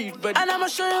up, be ready. And I'ma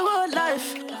show you what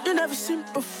life you never seen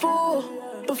before.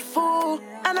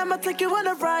 And I'ma take you on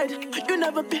a ride you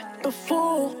never been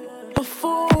before,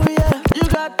 yeah. You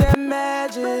got that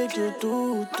magic, you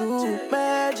do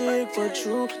magic for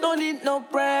true. Don't need no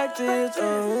practice,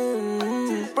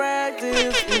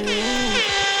 practice.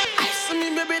 Ice on me,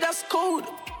 baby, that's cold.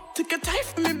 Take a time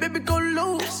from me, baby, go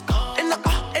low. In the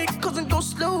 8 cause it go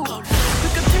slow.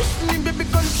 Take a taste from me, baby,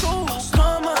 control.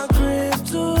 Come on,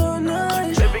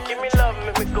 kryptonite. Baby, give me love,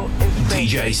 make me go insane.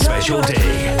 DJ Special D,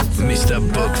 Mr.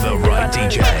 Book the Right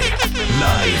DJ,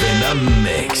 live in the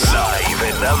mix. Live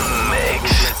in the mix.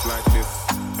 Flex like this,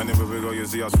 and everywhere we go, you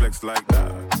see us flex like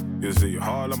that. You see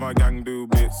all of my gang do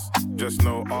bits, just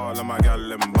know all of my gal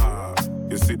them bar.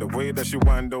 You see the way that she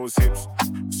wind those hips,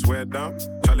 swear down,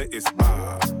 Charlie is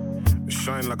bar.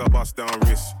 Shine like a bust down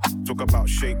wrist. Talk about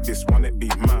shake this one, it be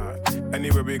mad.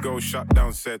 Anywhere we go, shut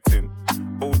down setting.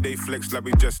 All day flex like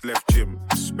we just left gym.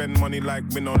 Spend money like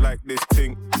we don't like this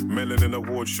thing. Melanin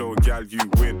award show, gal, you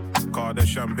win. Car the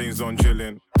champagne's on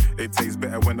chillin'. It tastes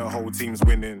better when the whole team's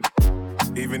winning.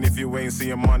 Even if you ain't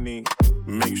seeing money,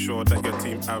 make sure that your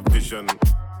team have vision.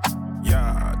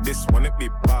 Yeah, this one it be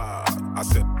bad. I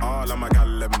said all of my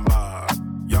gal them bad.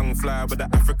 Young fly with the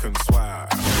African swag.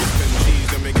 With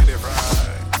cheese, let me get it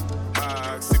right.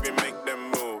 Bags, see me make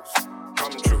them moves.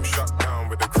 Come true, shut down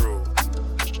with the crew.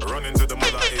 Run into the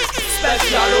mother is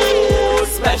special.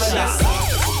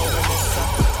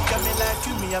 Got me like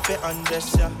you, me have to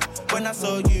undress ya. When I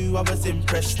saw you, I was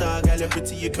impressed. Girl, you're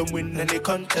pretty, you can win any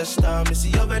contest. Me see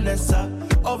you, Vanessa.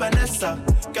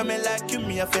 Got me like you,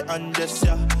 me have to undress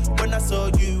ya. When I saw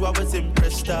you, I was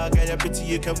impressed. Girl, you're pretty,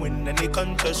 you can win any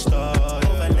contest.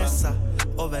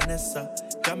 Vanessa.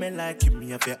 Got me like you, me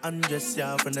have to undress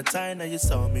ya. From the time that you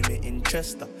saw me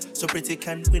interest. So pretty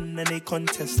can win any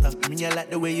contest. Me, I like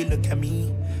the way you look at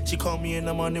me. She called me in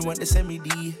the morning, want to send me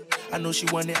D. I know she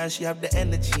want it and she have the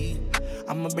energy.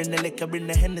 I'ma bring the liquor, bring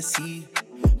the Hennessy.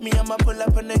 Me, I'ma pull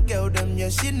up on the girl, them,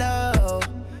 yes, you know.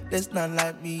 There's none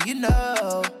like me, you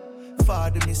know.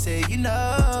 Father, me say, you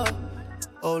know.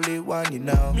 only one, you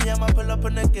know. Me, I'ma pull up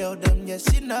on the girl, them, yes,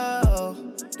 you know.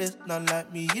 There's none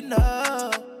like me, you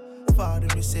know. Father,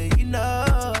 me say, you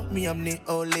know. Me, I'm the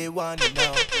only one, you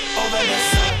know.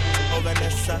 Oh,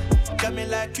 Vanessa, got me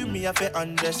like you, me, I feel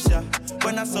undress ya.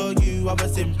 When I saw you, I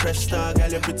was impressed, girl,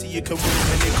 you're pretty, you can win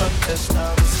any contest,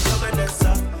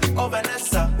 Oh,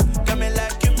 Vanessa, got me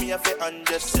like you, me, I feel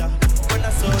undress ya.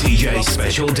 DJ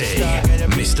Special D,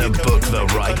 Mr. Book the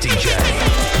Right DJ,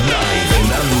 live in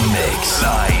the mix,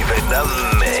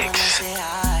 Say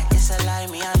hi, it's a lie,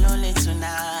 me alone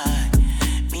tonight,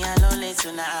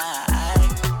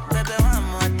 Baby, one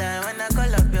more time, when I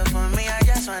call up your phone, me, I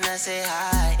just wanna say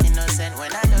hi. Innocent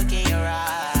when I look in your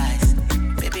eyes,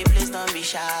 baby, please don't be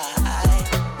shy.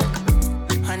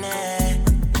 Honey,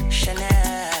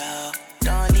 Chanel,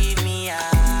 don't leave me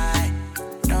high,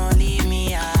 don't leave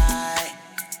me high.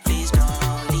 Please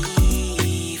don't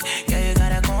leave, girl, you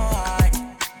gotta go hard.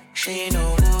 She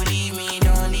know who leave me,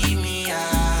 don't leave me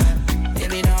high.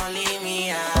 Baby, don't leave me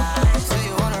high. So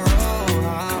you wanna roll,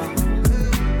 huh?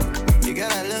 You got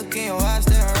that look in your eyes,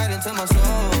 staring right into my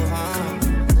soul, huh?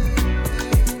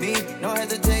 Me, no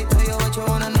hesitate, tell you what you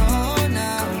wanna know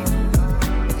now.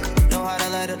 Know how to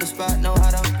light up the spot, know how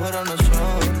to put on the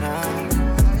show now.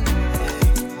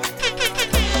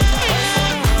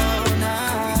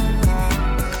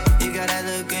 You got that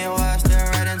look in your eyes,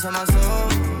 staring right into my soul,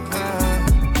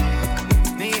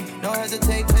 huh? Me, no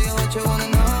hesitate, tell you what you wanna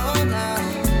know now.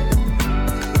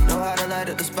 Know how to light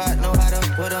up the spot, know how to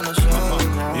put on the show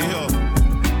now. Yo,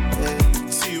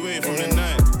 see you waiting from the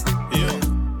night. Yo,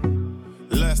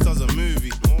 lifestyle's a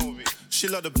movie. She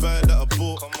like the bag that I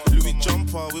bought. Louis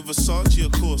jumper with Versace,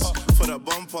 of course. For that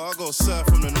bumper, I go south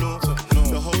from the north.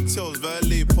 The hotel's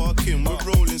valet parking. We're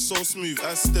rolling so smooth,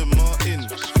 Aston Martin.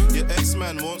 Your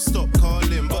ex-man won't stop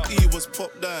calling, but he was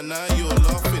popped down, now you're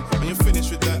laughing. And you're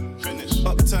finished with that.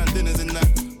 Uptown dinners and that.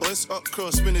 It's up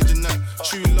cross, spinach and that.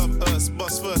 True love us,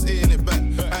 bust first, hitting it back.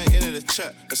 I ain't into the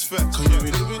chat, that's fact. Cause you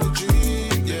be living the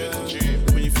dream,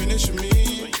 yeah. When you finish with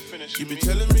me, you be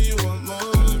telling me you want more.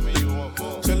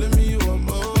 Telling me you want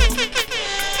more.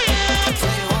 So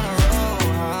you wanna roll,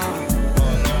 huh?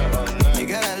 You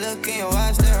got that look in your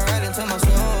eyes, staring right into my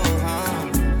soul, huh?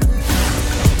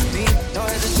 Me, no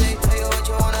hesitate, tell you what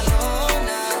you wanna know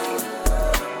now.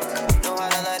 Know how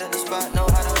to light up the spot, know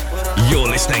how to put on. You're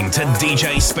listening to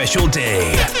DJ Special D,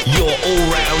 your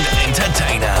all-round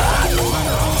entertainer.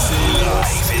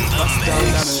 Live in the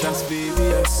mix. That's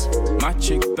VVS. My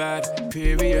chick bad,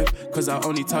 period. Cause I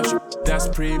only touch that's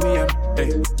premium.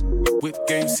 Hey, whip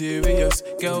game serious.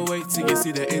 Girl, wait till you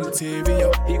see the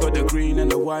interior. He got the green and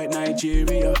the white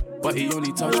Nigeria, but he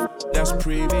only touch that's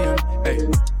premium. Hey,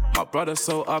 my brother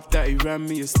so up that he ran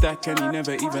me a stack and he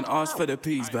never even asked for the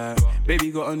peas back.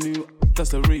 Baby got a new,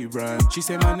 that's a rebrand. She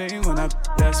say my name when I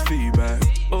that's feedback.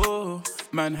 Oh,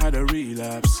 man had a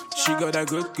relapse. She got that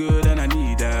good and I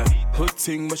need that. Hood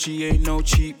ting, but she ain't no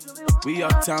cheap. We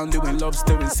uptown doing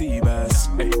lobster and sea bass.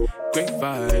 Hey, great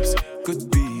vibes,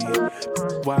 good beat.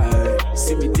 Why?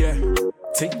 See me there,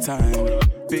 take time.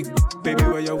 Big baby,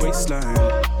 where your waistline?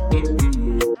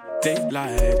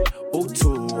 Daylight, all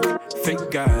talk,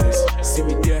 fake guys. See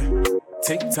me there,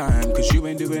 take time. Cause you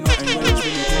ain't doing nothing when it's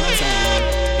really take time.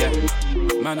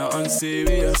 Yeah, man are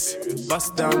unserious.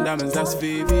 Bust down diamonds, that's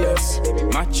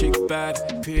VVS. My chick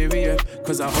bad, period.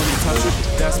 Cause I only touch it,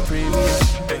 that's premium.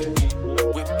 Hey,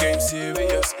 whip game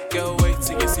serious. Girl, wait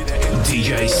till you see the end.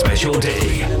 DJ Special D,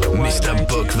 Mr.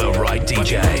 Book the Right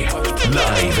DJ,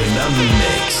 live in the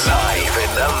mix. Live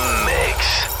in the mix.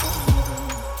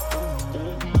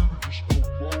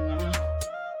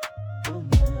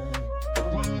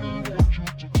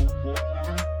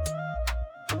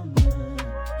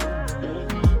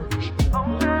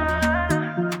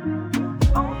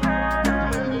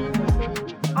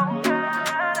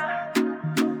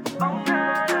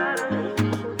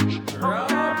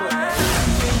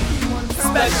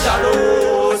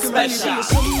 Special.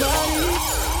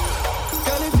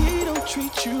 Girl, if he don't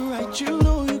treat you right, you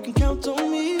know you can count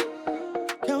on me.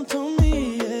 Count on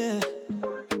me, yeah.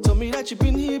 Told me that you've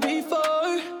been here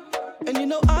before, and you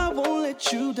know I won't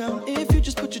let you down if you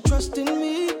just put your trust in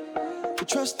me. Your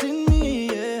trust in me,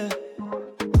 yeah.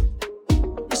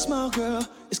 Your smile, girl,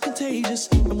 is contagious,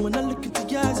 and when I look into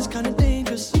your eyes, it's kinda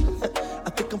dangerous. I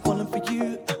think I'm falling for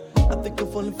you. I think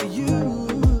I'm falling for you.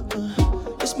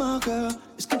 Your smile, girl,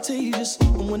 is contagious,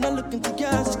 and when I look into your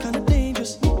eyes, it's kinda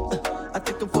dangerous. I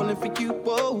think I'm falling for you.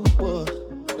 Whoa, whoa.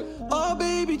 Oh,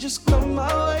 baby, just come my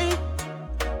way.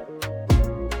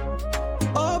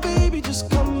 Oh, baby, just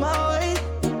come my way.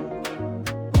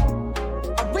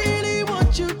 I really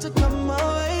want you to come my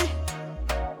way.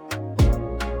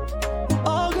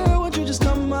 Oh, girl, won't you just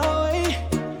come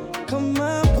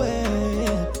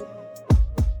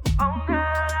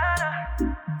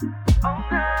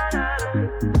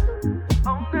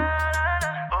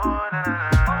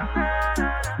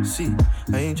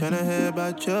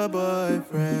about your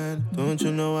boyfriend. Don't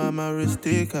you know I'm a risk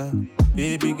taker?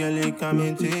 Baby girl, you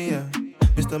coming to ya.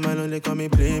 Mr. Malo, they call me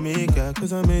playmaker.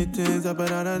 Cause I made things up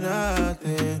out of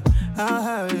nothing. I'll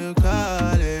have you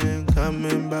calling,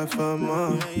 coming back for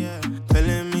more.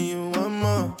 Telling me you want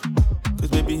more. Cause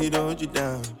baby, he don't hold you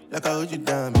down like I hold you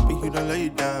down. Baby, he don't lay you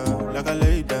down like I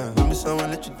lay you down. Give me someone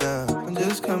let you down. And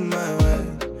just come my way,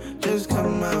 just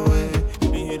come my way.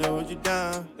 Baby, he don't hold you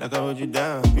down like I hold you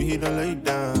down. Baby, he don't lay you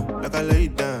down like I lay you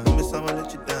down. Give me someone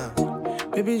let you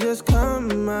down. Baby, just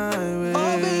come my way.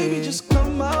 Oh, baby, just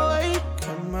come my way.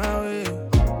 Come my way,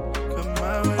 come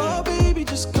my way. Oh, baby,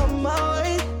 just come my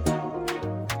way.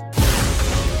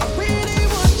 I really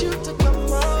want you to come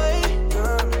my way.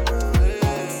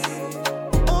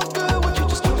 Oh, girl, won't you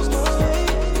just come my way?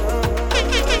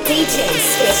 DJ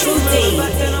Special D.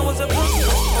 Back then I was a plus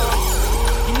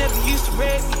 4. You never used to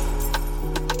rate me.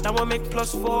 Now I make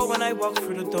 +4 when I walk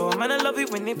through the door. Man, I love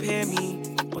it when they pay me.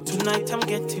 But tonight I'm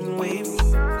getting wavy.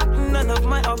 None of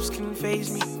my ups can faze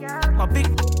me. My big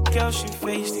girl, she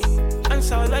faced it. And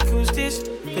so like, who's this?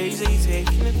 Days ain't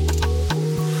taking it.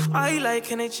 I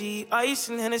like energy, ice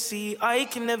and Hennessy. I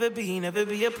can never be a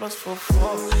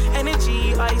 +4.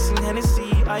 Energy, ice and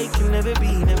Hennessy. I can never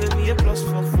be a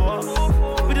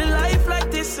 +4. With a life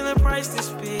like this and a price this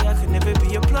pay, I could never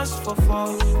be a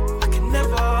 +4. I can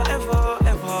never, ever be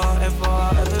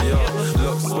a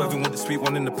Look, swerving with the sweet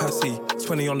one in the passy.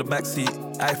 20 on the backseat.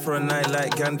 Eye for a night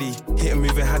like Gandhi. Hit and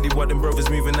moving handy while them brothers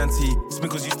moving anti.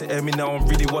 Sminkles used to air me, now I'm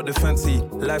really what they fancy.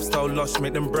 Lifestyle lush,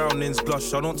 make them brownings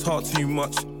blush. I don't talk too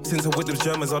much. Since I'm with them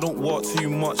Germans, I don't walk too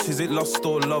much. Is it lust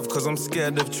or love? Cause I'm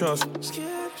scared of trust.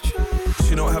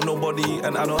 She don't have nobody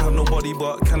and I don't have nobody.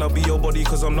 But can I be your body?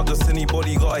 Cause I'm not just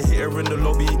anybody. Gotta hit her in the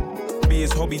lobby. Be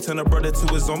his hobby, turn a brother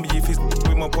to a zombie if he's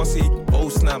with my posse. Oh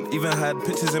snap, even had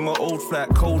pictures in my old flat.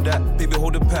 Cold that, baby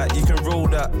hold a pat, you can roll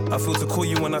that. I feel to call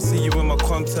you when I see you in my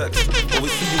contacts.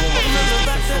 Always see you on my face.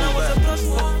 back then I was a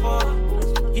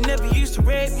 +4. You never used to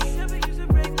rate me.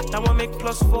 Now I make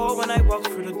 +4 when I walk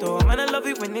through the door. Man, I love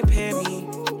it when they pay me.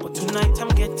 But tonight I'm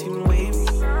getting wavy.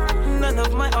 None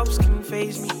of my ups can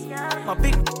faze me. My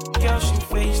big girl, she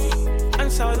faced it. And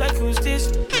so like, who's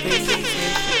this?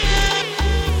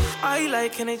 I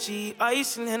like energy,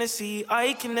 ice and Hennessy.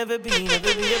 I can never be a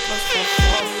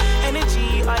 +4.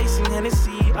 Energy, ice and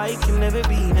Hennessy. I can never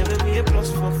be a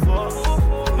 +4.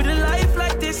 With a life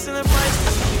like this and a price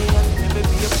this pay, I can never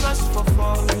be a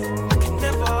 +4. I can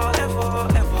never, ever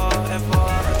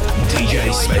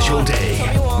DJ Special D,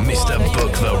 Mr.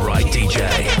 Book the Right DJ.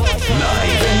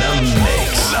 Live in the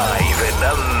mix. Live in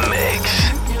the mix.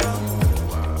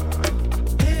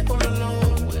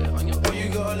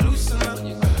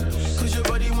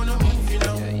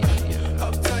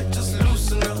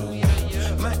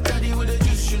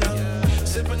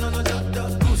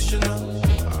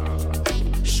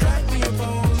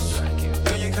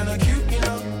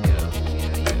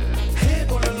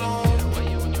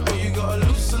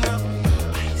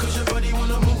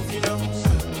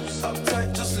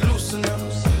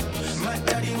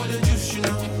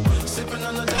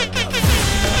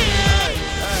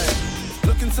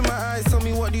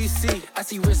 I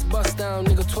see wrist bust down,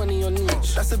 nigga 20 on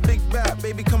each. That's a big bat,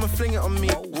 baby, come and fling it on me.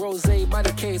 Rose by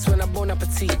the case when I bon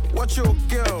appetit. Watch your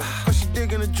girl, cause she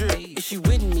digging the drip. If she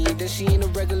with me, then she ain't a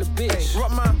regular bitch.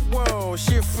 Rock my world,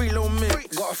 she a free low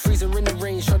mix. Got a freezer in the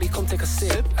range, shorty, come take a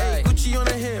sip. Hey, Gucci on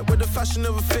the hip with the fashion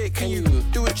of a fit. Can you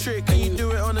do a trick? Can you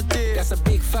do it on a dip? That's a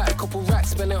big fat, couple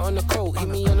racks, spend it on the coat. Hit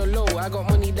me on the low, I got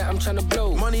money that I'm tryna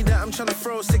blow. Money that I'm tryna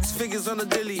throw, 6 figures on the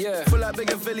dilly. Yeah. Full like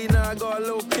bigger Philly, now I got a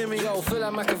little Kimmy. Yo, feel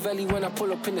like Machiavelli when I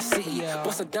pull up in the city. Yeah.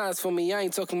 Bust a dance for me, I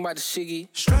ain't talking about the shiggy.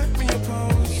 Strike me a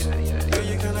pose, girl,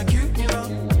 you kinda cute, you know.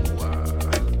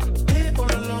 Hit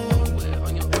all alone,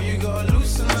 boy, you gotta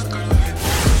loosen up.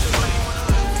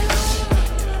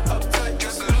 Uptight,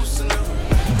 just loosen up.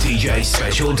 DJ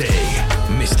Special D,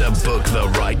 Mr. Book the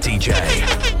Right DJ.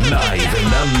 Live in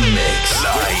the mix.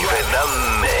 Live in the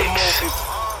mix.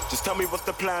 Just tell me what's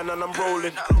the plan and I'm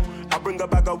rolling. I bring a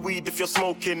bag of weed if you're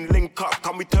smoking. Link up,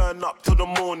 can we turn up till the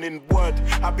morning? Word,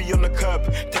 I be on the curb.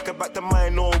 Take her back to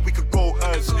mine or we could go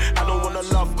hers. I don't wanna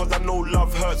love cause I know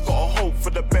love hurts. Gotta hope for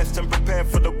the best and prepare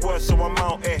for the worst, so I'm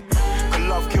out here. Cause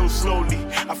love kills slowly.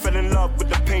 I fell in love with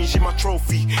the pain, she my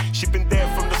trophy. She been there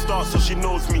from the start so she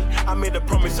knows me. I made a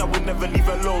promise I would never leave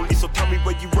her lonely. So tell me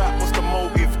where you at, what's the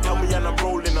motive? Tell me and I'm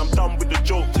rolling, I'm done with the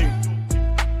joking.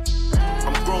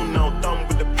 I'm grown now, done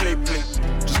with the play.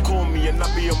 Just call me and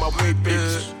I'll be on my way,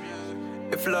 bitch.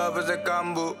 If love is a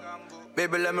gamble,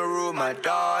 baby, let me rule my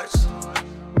thoughts.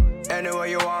 Anywhere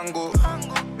you want go,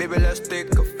 baby, let's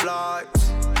take a flight.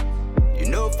 You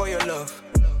know for your love,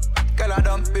 Girl, I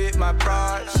don't beat my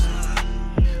price.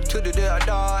 To the day I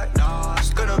die,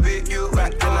 it's gonna beat you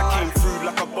back. Then I came through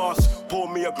like a boss. Pour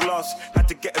me a glass. Had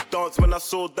to get a dance when I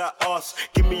saw that ass.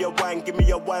 Give me a wine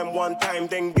one time.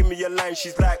 Then give me a line.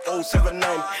 She's like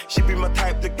 079. She be my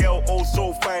type, the girl, oh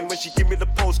so fine. When she give me the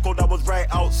postcode, I was right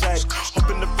outside. Hop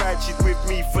in the ride, she's with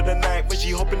me for the night. When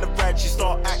she hop in the ride, she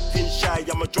start acting shy.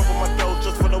 I'ma drop on my girls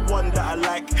just for the one that I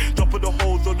like. Drop of the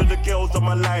hoes, all of the girls on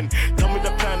my line. Tell me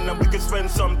the plan and we can spend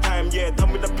some time. Yeah, tell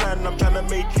me the plan, I'm trying to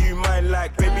make you mine.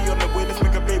 Like, baby on the way, let's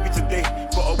make a baby today.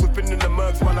 Got a whipping in the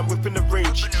Mercs while I'm whipping the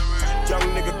range. Young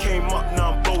nigga came up,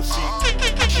 now I'm bossy.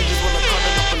 She just wanna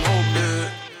cuddle up and hold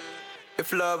me.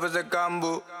 If love is a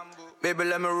gamble, baby,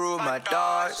 let me rule my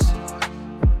dice.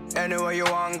 Anywhere you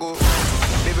want go,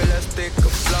 baby, let's take a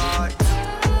flight.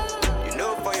 You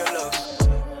know for your love,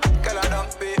 girl, I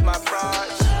don't beat my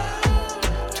price.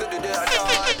 To the day I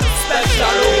die.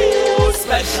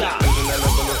 Special.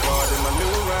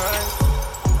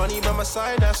 Honey by my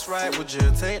side, that's right. Would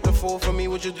you take the fall for me?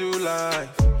 Would you do life?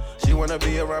 She wanna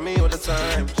be around me all the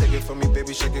time. Shake it for me,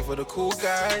 baby, shake it for the cool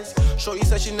guys. Shorty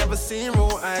said she never seen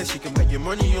raw eyes. She can bet your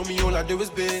money on me, all I do is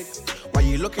big. Why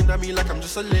you looking at me like I'm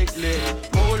just a lick?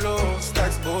 Bolo,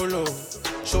 stacks bolo.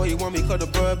 Shorty want me cut a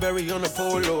Burberry on a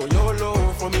polo. YOLO,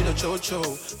 from me to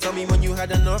Chocho. Tell me when you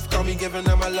had enough, call me giving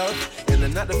her my love. In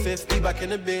and out the fifth, be back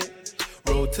in a bit.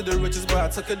 Road to the riches, but I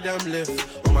took a damn lift.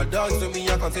 All my dogs with me,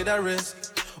 I can't take that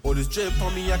risk. All this drip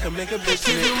on me, I can make a bitch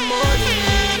give you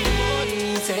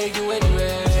money, take you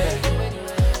anywhere.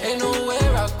 Ain't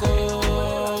nowhere I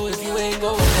go if you ain't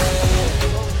going there.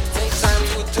 Take time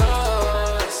to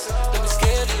adjust, don't be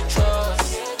scared of your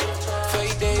trust.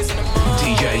 30 days in the month.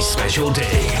 DJ Special D,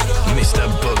 Mr.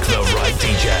 Book the Right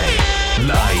DJ,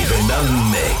 live in the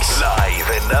mix. Live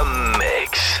in the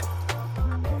mix.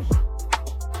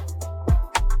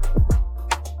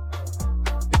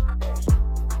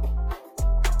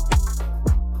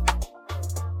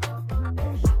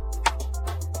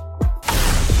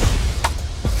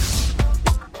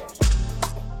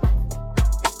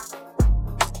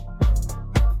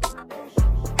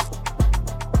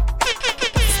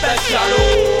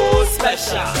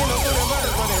 Special.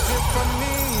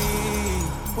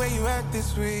 Where you at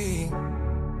this week?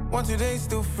 1, 2 days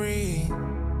still free.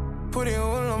 Put it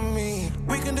all on me.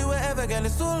 We can do whatever, girl,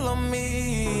 it's all on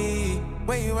me.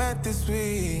 Where you at this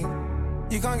week?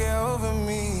 You can't get over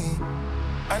me.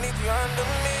 I need you under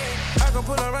me. I can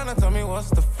pull around and tell me what's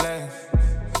the flex.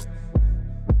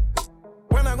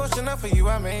 When I go Chanel for you,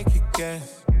 I make you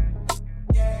guess.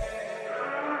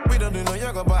 We don't do no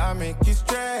yoga, but I make you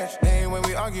stretch. Hey, when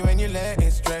we argue and you let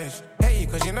it stretch. Hey,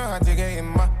 cause you know how to get in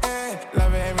my head.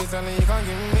 Love it every time you can't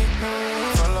give me.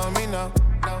 Follow me now.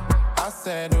 I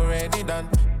said already done.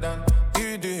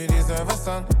 You do deserve a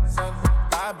son.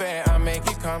 I bet I make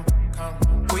you come.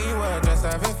 We were just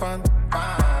having fun.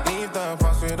 Leave the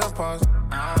past with the past.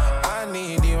 I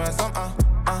need you and some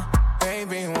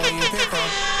baby, when you pick up.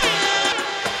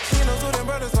 She knows who them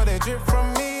brothers, so they drip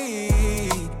from me.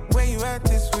 Where you at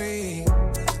this week?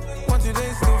 1, 2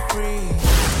 days still free.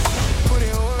 Put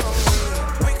it all on me.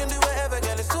 We can do whatever,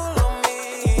 girl, it's all on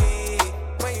me.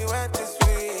 Where you at this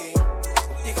week?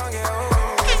 You can't get over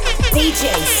me.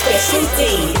 DJ Special D.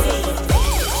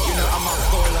 You know I'm a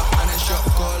baller and a shot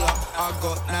caller. I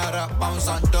got naira, pounds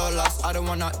and dollars. I don't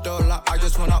want a dollar, I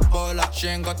just want a baller. She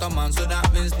ain't got a man, so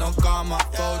that means no karma.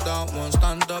 Fall down, won't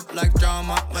stand up like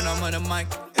drama. When I'm on the mic,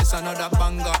 it's another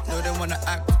banger. No, they wanna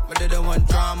act, but they don't want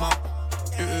drama.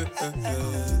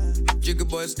 Jiggy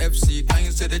boys FC, can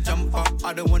you say the jumper?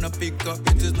 I don't wanna pick up,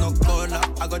 it is no cola.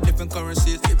 I got different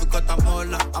currencies, if you got a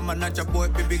mola. I'm a Naija boy,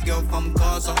 baby girl from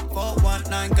Gaza.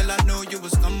 419, girl, I know you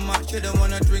was come out. She don't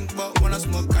wanna drink, but wanna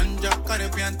smoke ganja.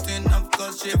 Caribbean thing, of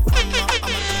course, she from her.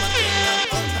 I'ma do my thing,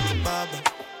 I'm a baba.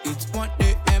 It's 1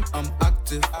 a.m., I'm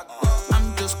active.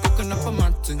 I'm just cooking up a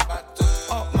mountain.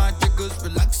 All my jiggles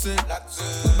relaxing.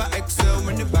 Uber XL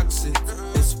when the backseat.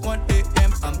 It's 1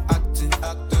 a.m., I'm active.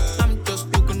 I'm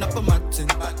just cooking up a mountain.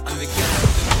 And we get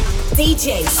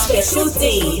DJ Special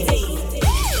D.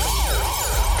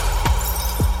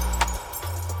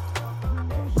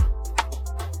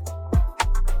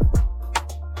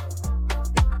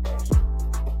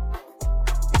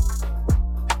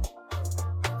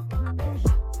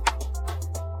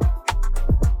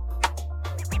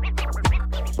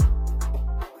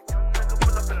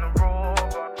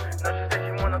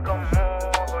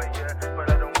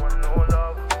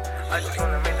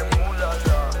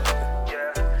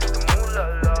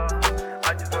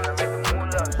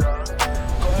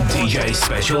 DJ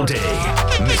Special D,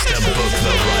 Mr. Book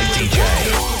the Right DJ,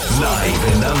 live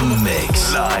in the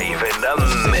mix. Live in the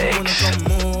mix.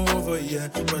 lover, yeah.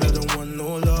 But I don't want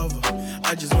no lover.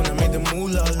 I just wanna make the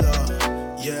moolah la,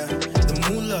 yeah. The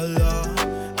moolah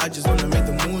la. I just wanna make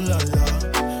the moolah la.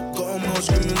 Got 'em all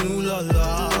screaming ooh la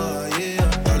la, yeah.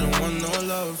 I don't want no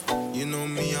love. You know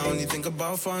me, I only think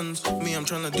about funds. Me, I'm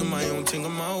tryna do my own thing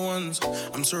on my ones.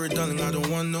 I'm sorry, darling, I don't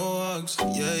want no hugs.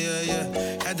 Yeah, yeah,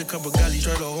 yeah. Had a couple galleys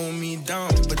try to hold me down,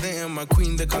 but they ain't my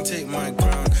queen, they can't take my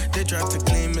crown. They tried to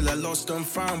claim it, I lost and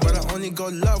found, but I only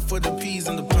got love for the peas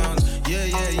and the pounds. Yeah,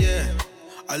 yeah, yeah.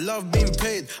 I love being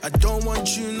paid. I don't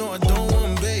want you, no, I don't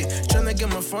want bae. Tryna get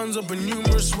my funds up in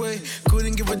numerous ways.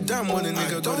 Couldn't give a damn what a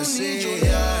nigga gotta say. I don't need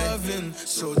your loving,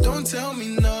 so don't tell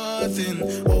me nothing.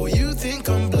 Oh, you think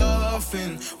I'm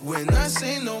bluffing when I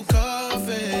say no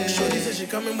coffee. Shorty said she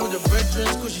coming with her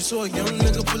brethren, cause she saw a young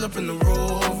nigga pull up in the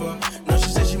Rover. Now she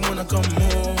said she wanna come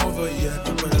over, yeah,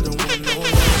 but I don't want no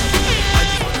love. I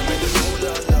just wanna make the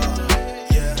moolah la,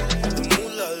 yeah, the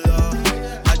moolah la.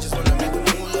 I just wanna make the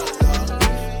moolah la.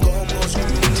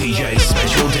 DJ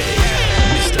Special D,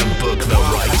 Mr. Book the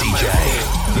Right DJ,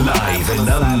 live in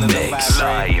the mix,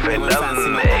 live in the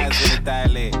mix.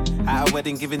 At a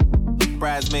wedding giving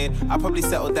bridesmaid, I probably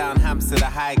settle down Hampstead or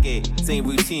Highgate. Same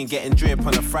routine, getting drip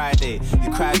on a Friday.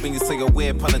 You cried when you saw your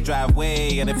whip on the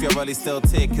driveway, and if your rollie still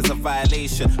tick, it's a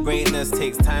violation. Greatness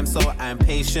takes time, so I'm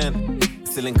patient.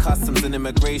 Still in customs and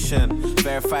immigration.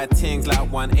 Verified things like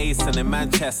one ace and in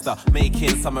Manchester.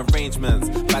 Making some arrangements.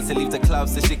 About to leave the club,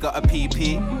 so she got a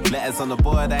PP. Letters on the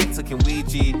board, I ain't took in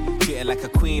Ouija. Treated like a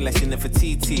queen, like she never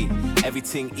TT.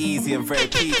 Everything easy and very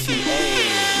peachy.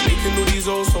 Ayy. Making all these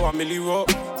O's, so I milli rock.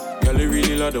 Girl, I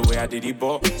really love the way I did it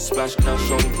bop. Splash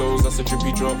cash on clothes, that's a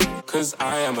drippy drop. Cause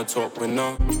I am a top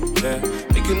winner, yeah.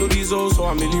 Making all these O's, so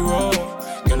I milli rock.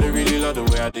 Girl, I really love the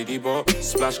way I did it bop.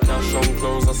 Splash cash on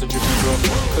clothes, that's a drippy drop.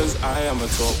 Cause I am a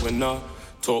top winner,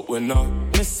 top winner.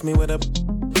 Miss me with a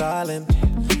darling.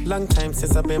 Long time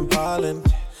since I've been ballin'.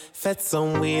 Fed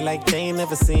some way like they ain't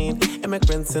never seen.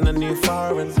 Immigrants in a new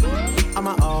foreign. I'm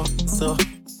a all, so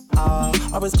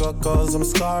always got goals, I'm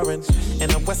scoring. In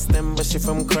a West End, but she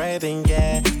from Croydon,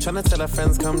 yeah. Tryna tell her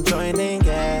friends come join in,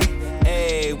 yeah.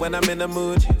 Hey, when I'm in the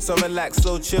mood, so relaxed,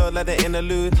 so chill, like the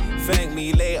interlude. Thank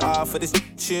me later for this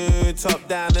tune. Top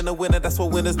down in the winner, that's what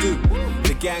winners do.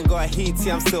 The gang got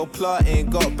heaty, I'm still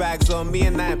plotting. Got bags on me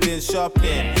and I ain't been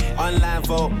shopping. Online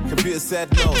vote, computer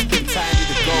said no. Time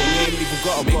to go, we ain't even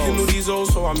got a Making all these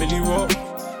O's, so I milli rock.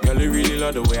 Girl, I really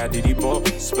love the way I did it bop.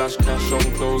 Splash cash on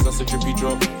clothes, that's a drippy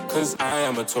drop. Cause I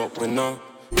am a top winner,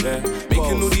 yeah.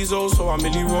 Making all these O's, so I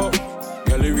milli rock.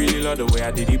 Girl, I really love the way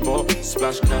I did it bop.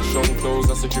 Splash cash on clothes,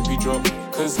 that's a drippy drop.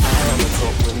 Cause I am a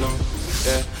top winner,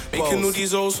 yeah. Making all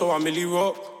these O's, so I milli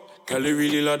rock. Girl, I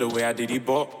really love the way I did it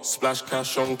bop. Splash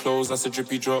cash on clothes, that's a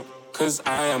drippy drop. Cause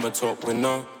I am a top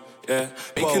winner, yeah.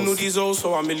 Making all these O's,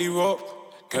 so I milli rock.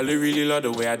 Girl, I really love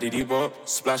the way I did it bop.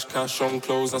 Splash cash on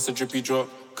clothes, that's a drippy drop.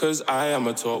 Cause I am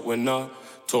a top winner,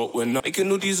 top winner.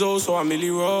 Making all these O's, so I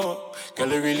milli rock.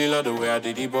 Girl, I really love the way I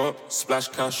did it bop. Splash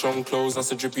cash on clothes,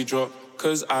 that's a drippy drop.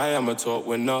 Cause I am a top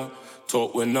winner,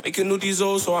 top winner. Making all these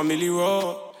O's, so I milli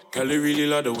rock. Girl, I really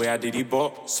love the way I did it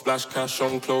bop. Splash cash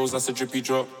on clothes, that's a drippy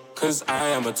drop. Cause I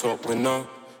am a top winner,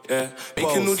 yeah.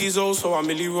 Making all these O's, so I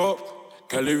milli rock.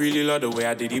 Girl, I really love the way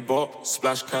I did it bop.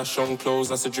 Splash cash on clothes,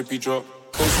 that's a drippy drop.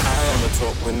 Cause I am a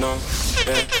top winner,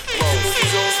 yeah. Making all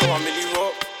these O's, so I milli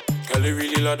rock. Girl, I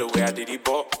really love the way I did it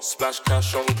bop. Splash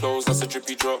cash on clothes, that's a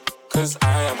drippy drop. Cause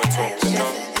I am a top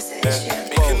winner, yeah.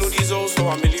 Making all these O's, so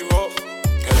I milli rock.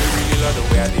 Girl, I really love the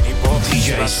way I did it bop.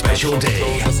 DJ Special D,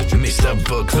 Mr.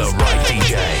 Book the Right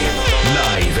DJ,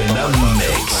 live in the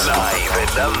mix, live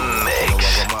in the mix.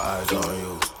 I got my eyes on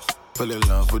you. Fell in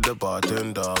love with the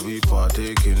bartender. We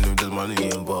partaking if there's money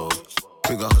involved.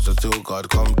 Bigger hustle till God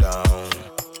come down.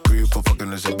 Grief for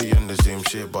fucking us and be in the same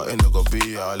shit, but it no go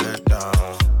be all let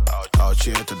down. I'll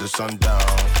cheer to the sundown.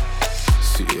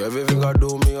 See, everything I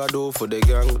do, me I do for the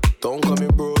gang. Don't call me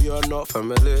bro, you're not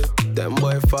family. Them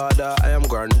boy father, I am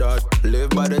granddad. Live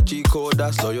by the G code,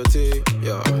 that's loyalty,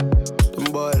 yeah. Them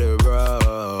boy they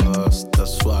rust,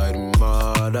 that's why they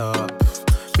mad up.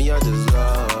 Me I just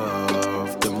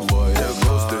love them boy they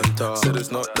ghosted. Said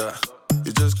it's not that.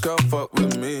 You just can't fuck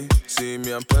with me. See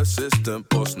me, I'm persistent,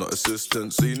 boss, not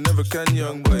assistant. So you never can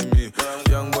young boy me.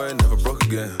 Young boy never broke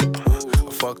again. I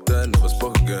fucked her, never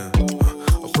spoke again.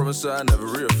 I promise I never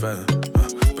reoffend.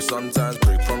 But sometimes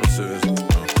break promises.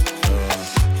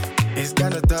 It's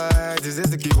kinda tight, this is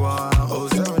the key one.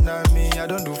 079 me, I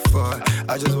don't do fuck.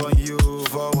 I just want you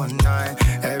for one night.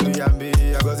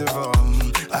 Airbnb, I got it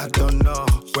from. I don't know.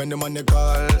 When the money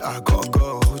call, I gotta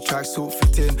go. Tracksuit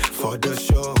fitting for the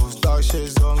shows. Dark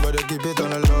shades on, gotta keep it on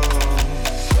the low.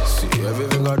 See,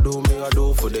 everything I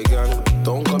do for the gang.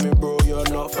 Don't call me bro, you're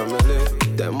not family.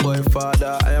 Them boy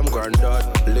father, I am granddad.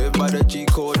 Live by the G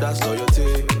code, that's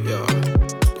loyalty. Yeah,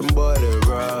 them boy they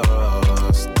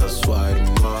rust, that's why they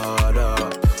murder.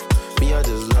 Me I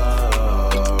just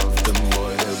love them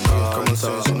boy they murder. Common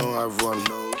sense, you know I've run.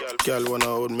 Girl wanna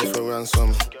hold me for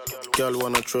ransom. Girl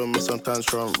wanna throw me some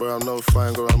tantrum. But I'm no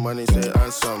fine, got my money, stay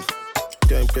handsome.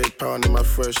 Getting paid pound in my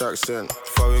fresh accent.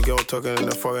 Foreign girl talking in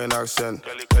a foreign accent.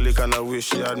 Kelly kinda wish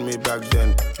she had me back then.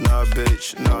 Nah,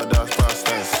 bitch, nah, that's past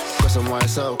tense. Cause I'm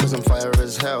myself, cause I'm fire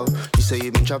as hell. You say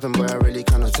you've been trapping, but I really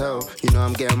cannot tell. You know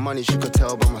I'm getting money, she could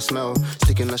tell by my smell.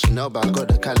 Sticking the Chanel, but I got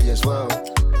the Cali as well.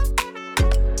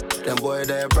 Them boy,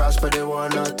 they're brass, but they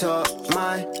wanna talk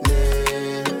my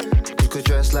name. You could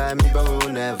dress like me, but we'll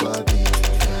never be.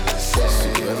 See,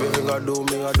 everything I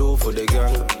do for the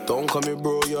gang. Don't call me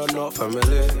bro, you're not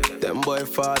family. Them boy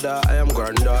father, I am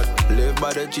granddad. Live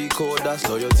by the G code, that's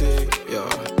loyalty. Yeah,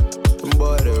 them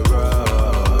boy they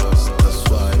rust, that's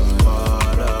why they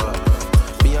murder.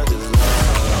 Me I just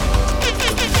love.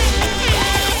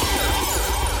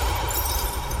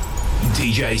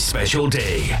 DJ Special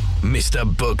D, Mr.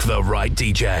 Book the Right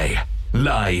DJ,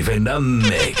 live in the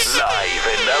mix. Live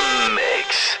in the